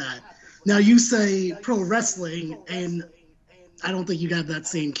happens with that. Now you say pro wrestling, and I don't think you got that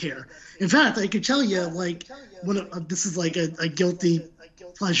same care. In fact, I could tell you, like, this is like a guilty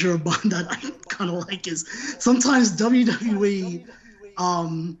pleasure of mine that I kind of like, is sometimes WWE,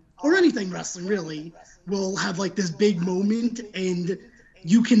 or anything wrestling really, will have like this big moment, and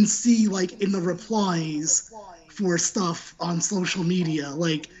you can see like in the replies for stuff on social media.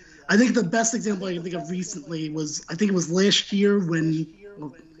 Like, I think the best example I can think of recently was, I think it was last year when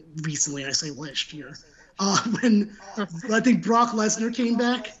I think Brock Lesnar came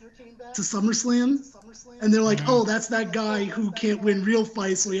back to SummerSlam, and they're like, oh, that's that guy who can't win real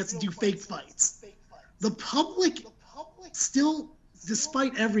fights, so he has to do fake fights. The public still,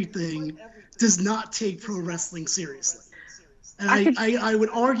 despite everything, does not take pro wrestling seriously. And I would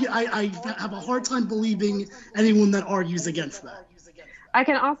argue, I have a hard time believing anyone that argues against that. I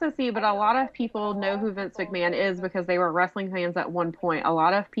can also see, but a lot of people know who Vince McMahon is because they were wrestling fans at one point. A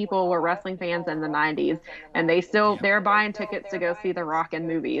lot of people were wrestling fans in the 90s, and they're buying tickets to go see The Rock in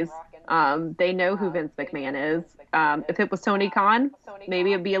movies. They know who Vince McMahon is. If it was Tony Khan,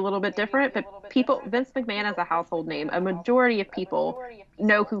 maybe it'd be a little bit different, but Vince McMahon is a household name. A majority of people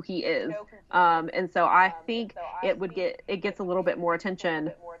know who he is. And so I think it gets a little bit more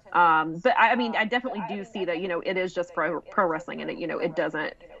attention. But I mean, I definitely do see that, it is just pro wrestling, and it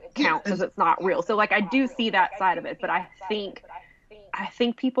doesn't count because it's not real. So like, I do see that side of it, but I think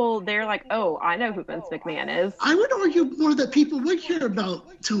people, they're like, oh, I know who Vince McMahon is. I would argue more that people would care about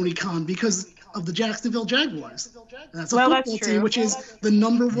Tony Khan because of the Jacksonville Jaguars. And that's a football team, which is the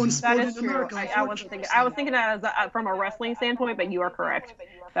number one sport in America. I was thinking that as from a wrestling standpoint, but you are correct.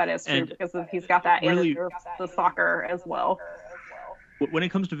 That is true, because he's got that in the soccer as well. When it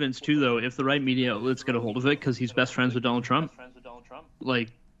comes to Vince, too, though, if the right media outlets get a hold of it, because he's best friends with Donald Trump, like,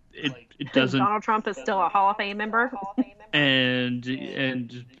 it doesn't... Donald Trump is still a Hall of Fame member. and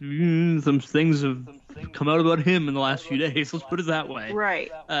some things have come out about him in the last few days, let's put it that way. Right.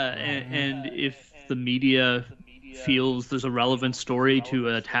 And if the media feels there's a relevant story to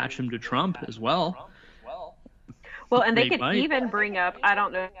attach him to Trump as well... Well, and they could even bring up, I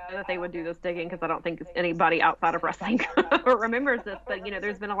don't know that they would do this digging because I don't think anybody outside of wrestling remembers this, but,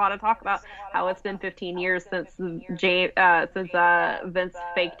 there's been a lot of talk about how it's been 15 years since Vince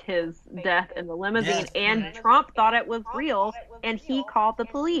faked his death in the limousine, and Trump thought it was real, and he called the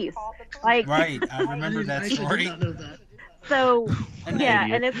police. Like, right, I remember that story. I did not know that. So, yeah,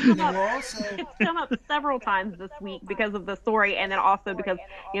 and it's come up several times this week because of the story, and then also because,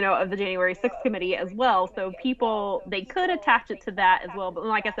 of the January 6th committee as well. So people, they could attach it to that as well. But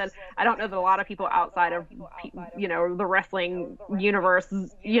like I said, I don't know that a lot of people outside of, the wrestling universe,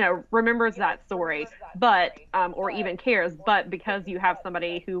 remembers that story, but, or even cares. But because you have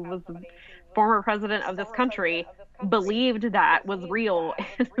somebody who was the former president of this country, believed that was real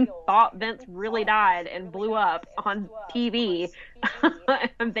and thought Vince really died and blew up on TV,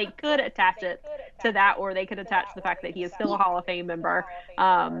 and they could attach it to that, or they could attach the fact that he is still a Hall of Fame member.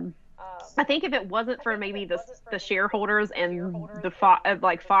 I think if it wasn't for maybe the shareholders and the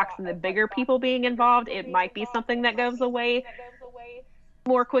Fox and the bigger people being involved, it might be something that goes away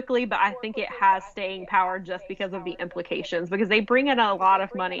more quickly, but I think it has staying power just because of the implications, because they bring in a lot of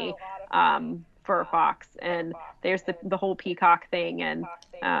money for Fox, and there's the whole Peacock thing, and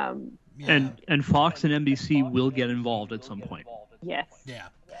and Fox and NBC will get involved at some point. Yes. Yeah.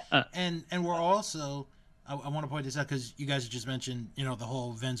 And we're also, I want to point this out because you guys just mentioned, the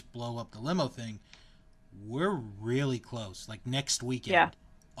whole Vince blow up the limo thing. We're really close. Like next weekend,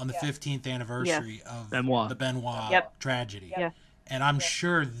 on the 15th anniversary of Benoit. the Benoit Yep. tragedy. Yeah. And I'm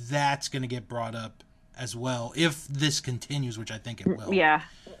sure that's going to get brought up as well if this continues, which I think it will. Yeah.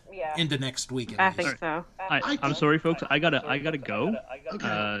 Into next week at I least. think so. I'm sorry, folks. I gotta go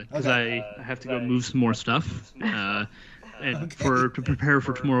because I have to go move some more stuff and to prepare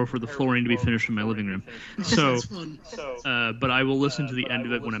for tomorrow for the flooring to be finished in my living room. So, That's fun. but I will listen to the end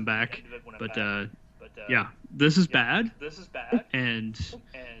of it when I'm back. But yeah, this is bad, and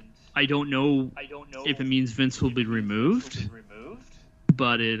I don't know if it means Vince will be removed,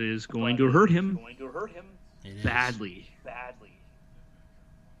 but it is going to hurt him badly.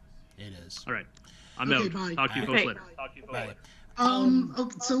 It is. All right, I'm Okay, out. bye. Talk to you folks Okay. later. Bye.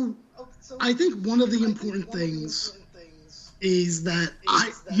 Okay, so I think one of the important things is that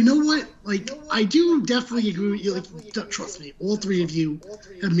you know what? Like, I do definitely agree with you. Like, trust me, all three of you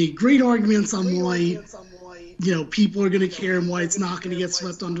have made great arguments on why, people are going to care and why it's not going to get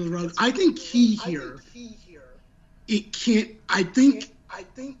swept under the rug. I think it can't. I think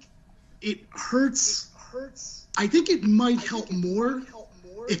it hurts. I think it might help more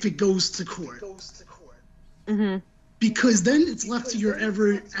if it goes to court. Mm-hmm. Because then it's left to your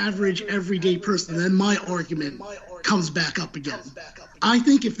average everyday person. Then my argument comes back up again. I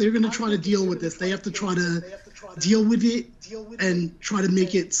think if they're going to try to deal with this, they have to try to deal with it and try to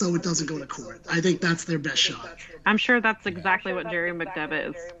make it so it doesn't go to court. I think that's their best shot. I'm sure that's exactly what Jerry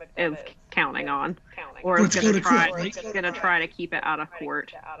McDevitt is counting on, or is to go to court, right? going to try to keep it out of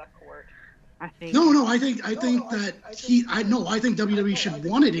court. I think. No, I think that I think WWE should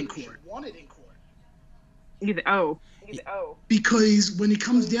want it in court. Because when it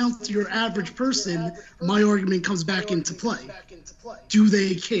comes down to your average person, my argument comes back into play. Do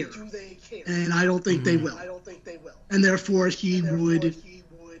they care? And I don't think they will. And therefore, he would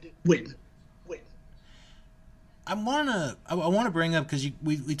win. I want to bring up, because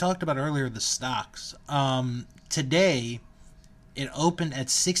we talked about earlier the stocks. Today, it opened at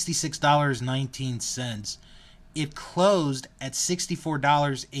 $66.19. It closed at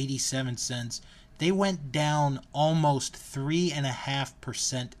 $64.87. They went down almost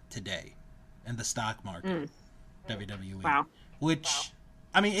 3.5% today in the stock market. WWE. Wow. Which,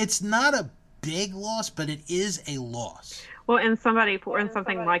 I mean, it's not a big loss, but it is a loss. Well, and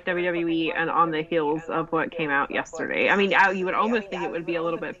something like WWE, and on the heels of what came out yesterday. I mean, you would almost think it would be a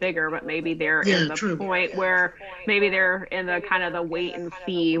little bit bigger, but maybe they're in the point where maybe they're in the kind of the wait and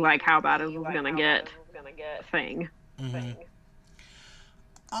see, like, how bad is this going to get thing. Mm-hmm.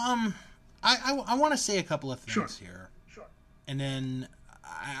 I want to say a couple of things here. Sure. And then,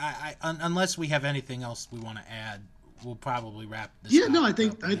 I unless we have anything else we want to add, we'll probably wrap this up. I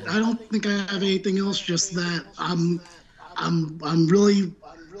think I don't think I have anything else. Just that I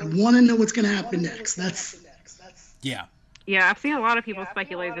want to know what's going to happen next. Yeah. Yeah, I've seen a lot of people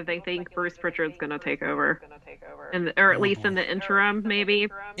speculate that they think Bruce Pritchard's going to take over, or at least in the interim, maybe.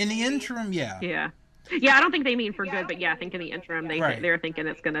 In the interim, yeah. Yeah. Yeah, I don't think they mean for good, but yeah, I think in the interim they're thinking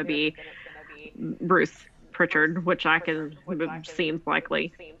it's going to be Bruce Pritchard, which seems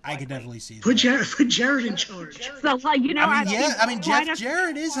likely. I could definitely see that. Put Jarrett in charge. So, Jeff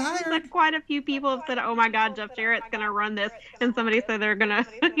Jarrett is hired. Quite a few people have said, "Oh my God, Jeff Jarrett's going to run this," and somebody said they're going to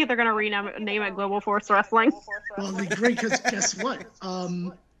rename it Global Force Wrestling. Well, it'd be great, because guess what?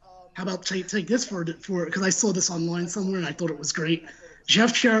 How about take this for because I saw this online somewhere and I thought it was great.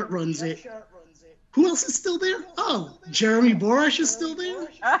 Jeff Jarrett runs it. Who else is still there? Oh, Jeremy Borash is still there.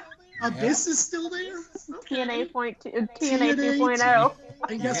 Abyss is still there. Okay. TNA 2.0.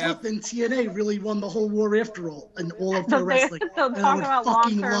 And guess what? Then TNA really won the whole war after all, and all of pro wrestling. And I would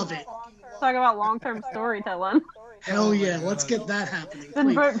fucking love it. Talk about long-term storytelling. Hell yeah, let's get that happening.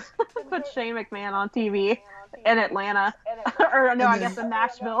 Then put Shane McMahon on TV in Atlanta, or no, I guess in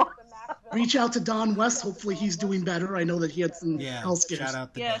Nashville. Reach out to Don West. Hopefully he's doing better. I know that he had some health scares. Shout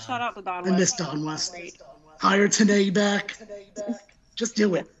out to Don I miss Don West. Hire Tenay back. Just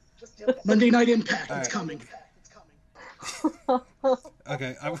do it. Monday Night Impact. It's coming.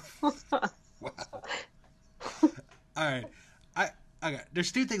 Okay. Wow. All right. Okay.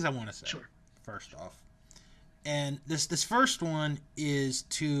 There's two things I want to say. Sure. First off, and this first one is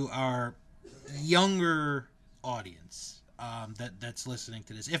to our younger audience that's listening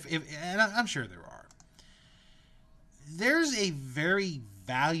to this. And I'm sure there are. There's a very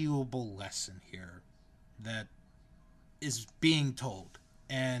valuable lesson here that is being told,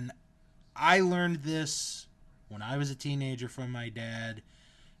 and I learned this when I was a teenager from my dad,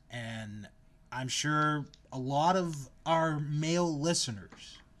 and I'm sure a lot of our male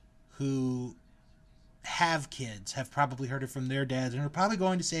listeners who have kids have probably heard it from their dads and are probably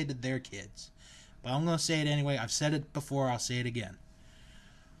going to say it to their kids. But I'm going to say it anyway. I've said it before. I'll say it again.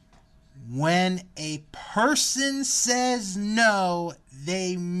 When a person says no,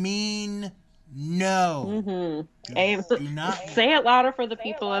 they mean no. Mm-hmm. Do not. Say it louder for the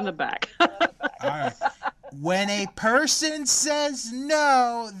people in the back. All right. When a person says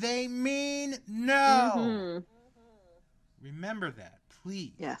no, they mean no. Mm-hmm. Remember that,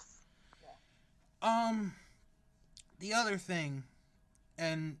 please. Yes. The other thing,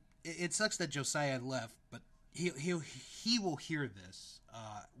 and it sucks that Josiah left, but he will hear this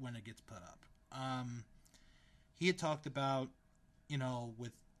when it gets put up. He had talked about,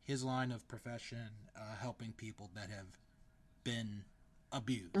 with his line of profession, helping people that have been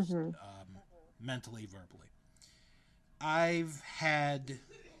abused, mentally, verbally. I've had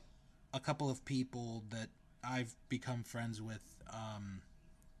a couple of people that I've become friends with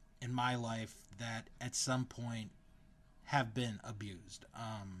in my life that at some point have been abused.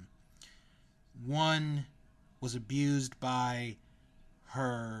 One was abused by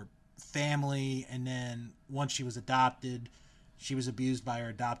her family, and then once she was adopted, she was abused by her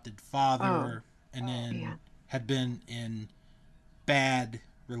adopted father, and then had been in bad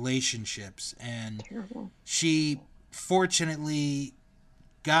relationships. And she fortunately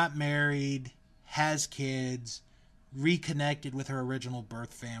got married, has kids, reconnected with her original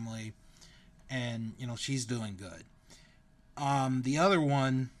birth family, and she's doing good. The other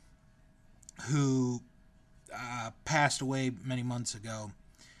one, who passed away many months ago,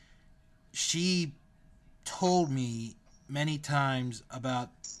 she told me many times about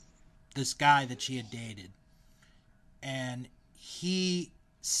this guy that she had dated, and he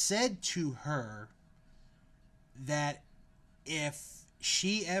said to her that if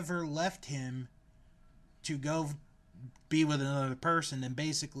she ever left him to go be with another person, then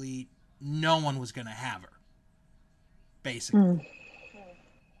basically no one was going to have her. Basically.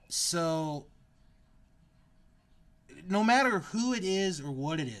 So, no matter who it is or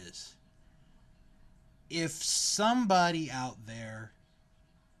what it is, if somebody out there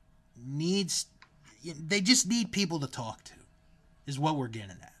they just need people to talk to, is what we're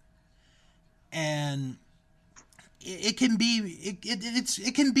getting at. And it can be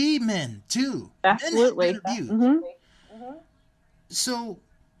it can be men too. Absolutely. Men have been abused. So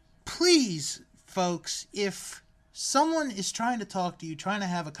please, folks, if someone is trying to talk to you, trying to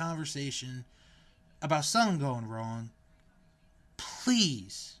have a conversation about something going wrong,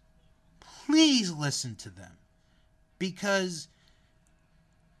 please listen to them. Because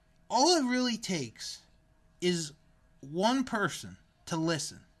all it really takes is one person to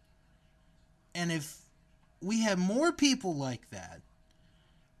listen. And if we had more people like that,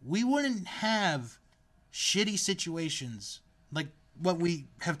 we wouldn't have shitty situations like what we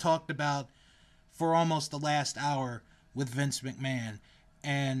have talked about for almost the last hour with Vince McMahon,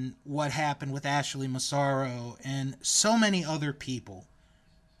 and what happened with Ashley Massaro and so many other people.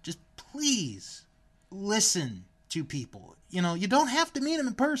 Just please listen to people. You don't have to meet them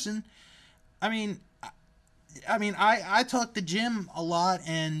in person. I talk to Jim a lot,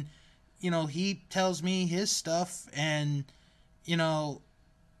 and he tells me his stuff, and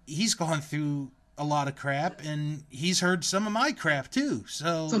he's gone through a lot of crap, and he's heard some of my crap too.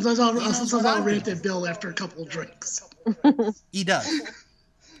 So sometimes I'll rant at Bill after a couple of drinks. He does.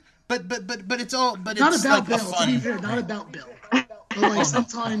 But it's all Not it's about like Bill. a fun. To be fair, not about Bill. But like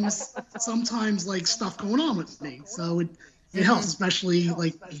sometimes like stuff going on with me, so it helps, especially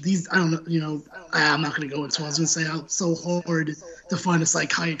like these. I don't know. I'm not going to go into. I was going to say how it's so hard to find a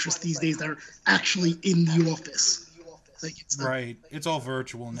psychiatrist these days that are actually in the office. Like It's all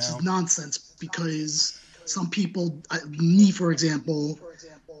virtual now. It's nonsense, because some people, me for example,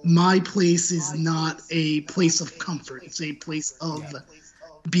 my place is not a place of comfort. It's a place of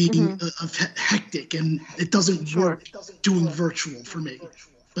being of hectic, and it doesn't work doing virtual for me.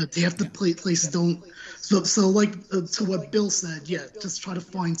 But they have to places don't. So like to what Bill said, just try to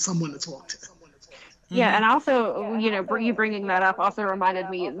find someone to talk to. Yeah, and also, you bringing that up also reminded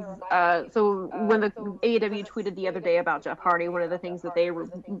me. So when the AEW tweeted the other day about Jeff Hardy, one of the things that they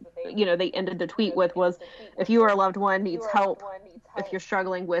ended the tweet with was, if you or a loved one needs help, if you're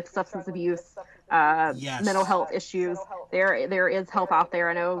struggling with substance abuse, mental health issues, there is help out there.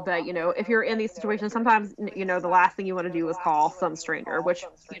 I know that, if you're in these situations, sometimes, the last thing you want to do is call some stranger, which,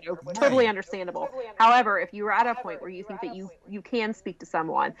 totally understandable. However, if you are at a point where you think that you can speak to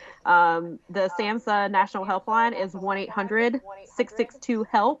someone, the SAMHSA National Helpline is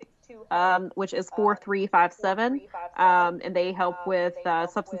 1-800-662-HELP. which is 4357, and they help with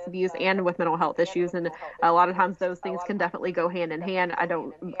substance abuse and with mental health issues. And a lot of times those things can definitely go hand in hand. I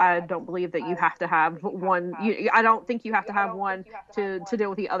don't believe that you have to have one. I don't think you have to have one to deal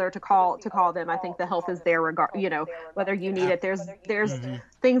with the other to call them. I think the help is there whether you need it. There's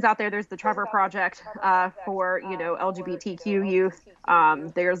things out there. There's the Trevor Project for LGBTQ youth.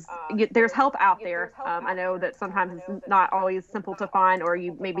 There's help out there. I know that sometimes it's not always simple to find, or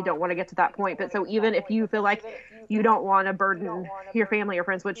you maybe don't want to get to that point. But so even if you feel like you don't want to burden your family or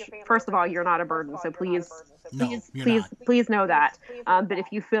friends, which first of all, you're not a burden. So please know that. But if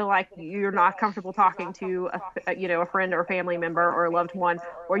you feel like you're not comfortable talking to a friend or family member or a loved one,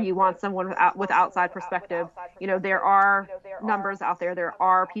 or you want someone with outside perspective, there are numbers out there. There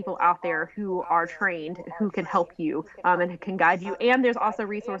are people out there who are trained, who can help you and can guide you. And there's also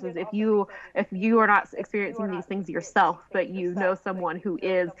resources if you are not experiencing these things yourself, but you know someone who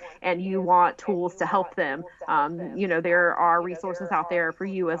is, and you want tools to help them. There are resources out there for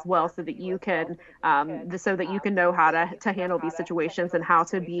you as well, so that you can know how to handle these situations and how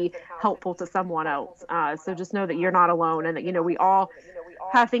to be helpful to someone else. So just know that you're not alone, and that we all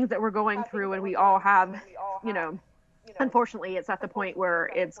have things that we're going through, and we all have unfortunately, it's at the point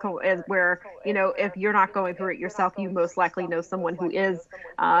where if you're not going through it yourself, you most likely know someone who is.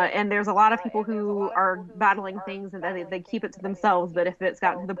 And there's a lot of people who are battling things and they keep it to themselves. But if it's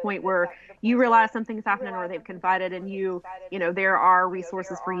gotten to the point where you realize something's happening or they've confided in you, there are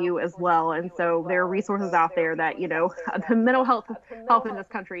resources for you as well. And so there are resources out there that, the mental health in this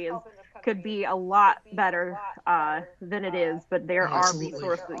country could be a lot better than it is, but there are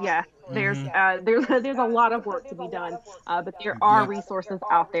resources. Yeah, there's a lot of work to be done, but there are resources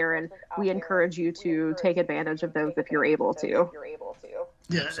out there, and we encourage you to take advantage of those if you're able to.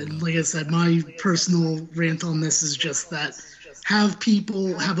 Yeah, and like I said, my personal rant on this is just that have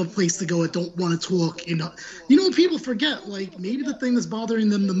people have a place to go that don't want to talk. People forget, like, maybe the thing that's bothering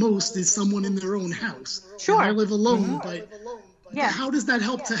them the most is someone in their own house. Sure. I live alone, but yeah. How does that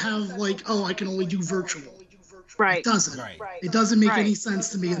help to have, like, I can only do virtual? Right. It doesn't. Right. It doesn't make any sense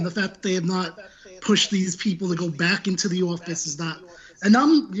to me. And the fact that they have not pushed these people to go back into the office is not. And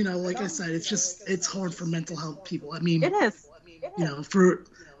I'm, like I said, it's hard for mental health people. I mean, it is.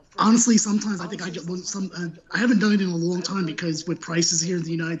 Honestly, sometimes I think I haven't done it in a long time because with prices here in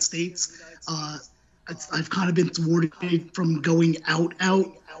the United States, I've kind of been thwarted from going out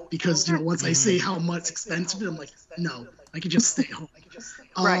because, once I say how much expensive, I'm like, no. I could just stay home.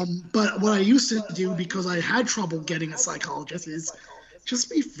 Right. But what I used to do, because I had trouble getting a psychologist, is just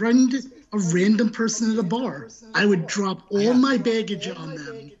befriend a random person at a bar. I would drop all my baggage on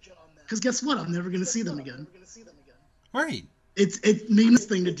them. Because guess what? I'm never going to see them again. Right. It means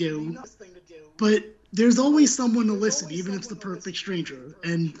thing to do. But there's always someone to listen, even if it's the perfect stranger.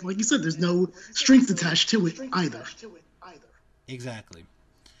 And like you said, there's no strings attached to it either. Exactly.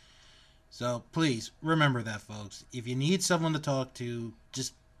 So please remember that, folks. If you need someone to talk to,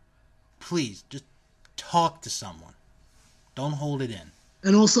 just talk to someone. Don't hold it in.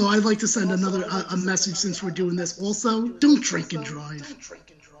 And also, I'd like to send a message since we're doing this. Also, don't drink and drive.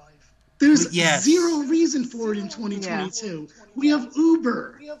 There's zero reason for it in 2022. Yeah. We have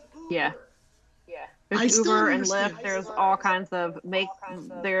Uber. Yeah. There's Uber and Lyft. There's all kinds of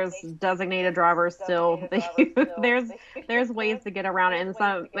there's designated drivers still. There's ways to get around it,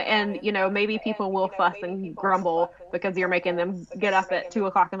 and maybe people will fuss and grumble because you're making them get up at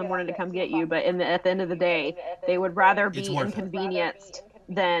 2:00 in the morning to come get you. But at the end of the day, they would rather be inconvenienced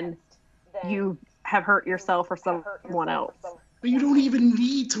than you have hurt yourself or someone else. But you don't even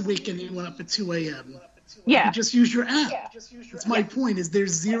need to wake anyone up at 2 a.m. Yeah. You just use your app. That's my point, is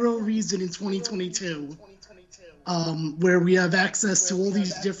there's zero reason in 2022 where we have access to all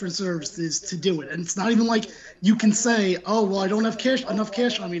these different services to do it. And it's not even like you can say, oh, well, I don't have enough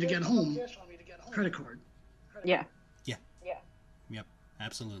cash on me to get home. Credit card. Yeah. Yeah. Yep.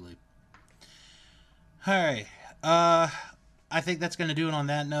 Absolutely. All right. I think that's going to do it on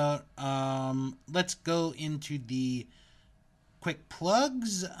that note. Let's go into the quick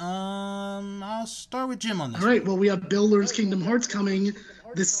plugs. I'll start with Jim on this. All right. Well, we have Bill Learns Kingdom Hearts coming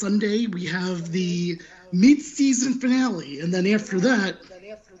this Sunday. We have the mid-season finale, and then after that,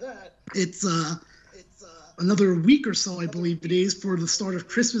 it's another week or so, I believe it is, for the start of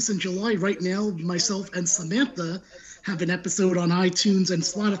Christmas in July. Right now, myself and Samantha have an episode on iTunes and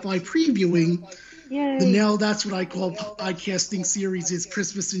Spotify previewing. Yay. The Now That's What I Call Podcasting series is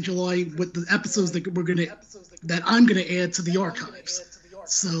Christmas in July, with the episodes that I'm gonna add to the archives.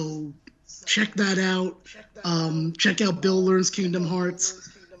 So check that out. Check out Bill Learns Kingdom Hearts.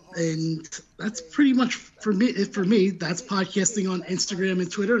 And that's pretty much for me. For me, that's podcasting on Instagram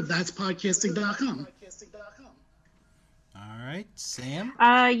and Twitter. That's podcasting.com. All right, Sam.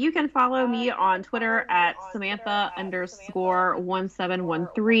 You can follow me on Twitter at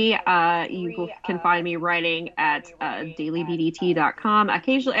Samantha_1713. You can find me writing at dailybdt.com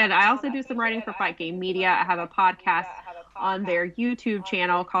occasionally, and I also do some writing for Fight Game Media. I have a podcast on their YouTube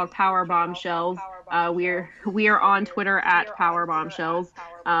channel called Power Bombshells. We are on Twitter at Power Bombshells.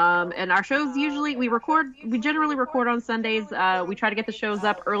 And our shows we generally record on Sundays. We try to get the shows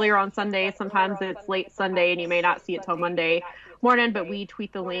up earlier on Sundays. Sometimes it's late Sunday and you may not see it till Monday morning, but we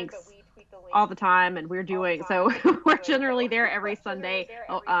tweet the links all the time, and we're generally there every Sunday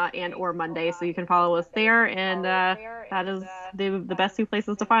and or Monday, so you can follow us there, and that is the best two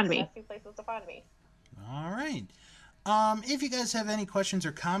places to find me. All right. If you guys have any questions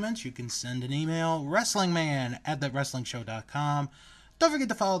or comments, you can send an email, wrestlingman@thatwrestlingshow.com. Don't forget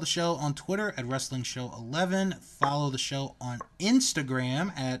to follow the show on Twitter at WrestlingShow11. Follow the show on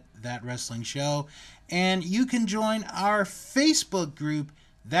Instagram at That Wrestling Show. And you can join our Facebook group,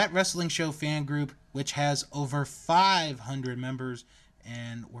 That Wrestling Show Fan Group, which has over 500 members.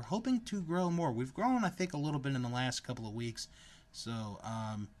 And we're hoping to grow more. We've grown, I think, a little bit in the last couple of weeks. So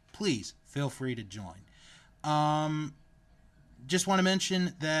please feel free to join. Just want to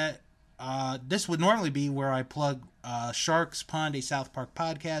mention that this would normally be where I plug Sharks Pond, a South Park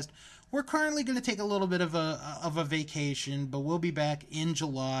podcast. We're currently going to take a little bit of a vacation, but we'll be back in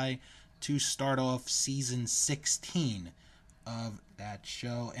July to start off season 16 of that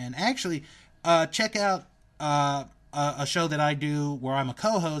show. And actually, check out a show that I do where I'm a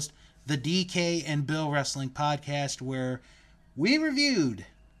co-host, the DK and Bill Wrestling Podcast, where we reviewed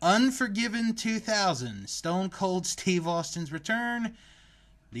Unforgiven 2000, Stone Cold Steve Austin's return.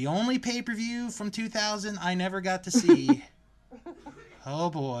 The only pay-per-view from 2000 I never got to see. Oh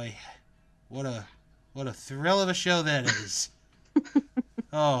boy, what a thrill of a show that is.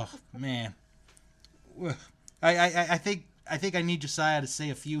 Oh man, I think I need Josiah to say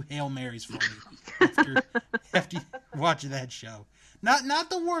a few Hail Marys for me after watching that show. Not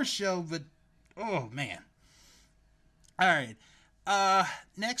the worst show, but oh man. All right,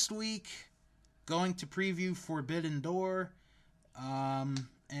 next week going to preview Forbidden Door.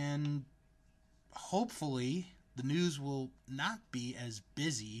 And hopefully the news will not be as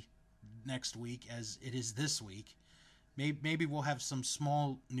busy next week as it is this week. Maybe we'll have some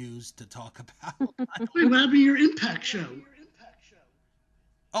small news to talk about. Wait, what happened to your Impact show?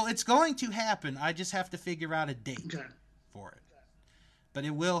 Oh, it's going to happen. I just have to figure out a date for it. But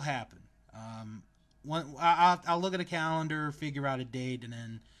it will happen. I'll look at a calendar, figure out a date,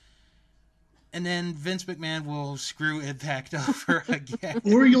 and then Vince McMahon will screw Impact over again.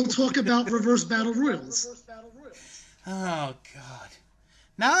 Or you'll talk about Reverse Battle Royals. Oh, God.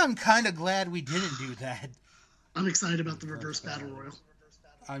 Now I'm kind of glad we didn't do that. I'm excited about the Reverse Battle Royal.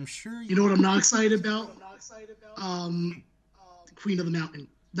 I'm sure you know what I'm not excited about? Queen of the Mountain.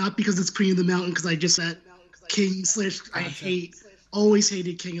 Not because it's Queen of the Mountain, because I just said King / always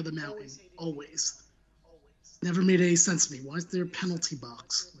hated King of the Mountain. Always. Never made any sense to me. Why is there a penalty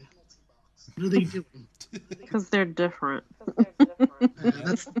box? What are they doing? Because they're different.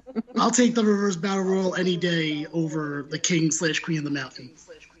 I'll take the Reverse Battle Royal any day over the King / Queen of the Mountain.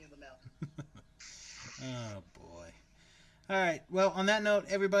 Oh, boy. All right. Well, on that note,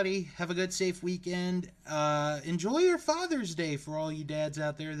 everybody, have a good, safe weekend. Enjoy your Father's Day for all you dads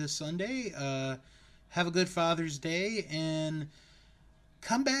out there this Sunday. Have a good Father's Day, and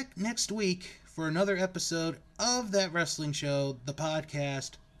come back next week for another episode of That Wrestling Show, the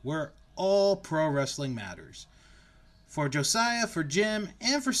podcast where all pro wrestling matters. For Josiah, for Jim,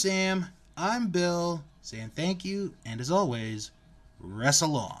 and for Sam, I'm Bill, saying thank you, and as always,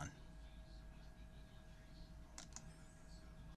 wrestle on.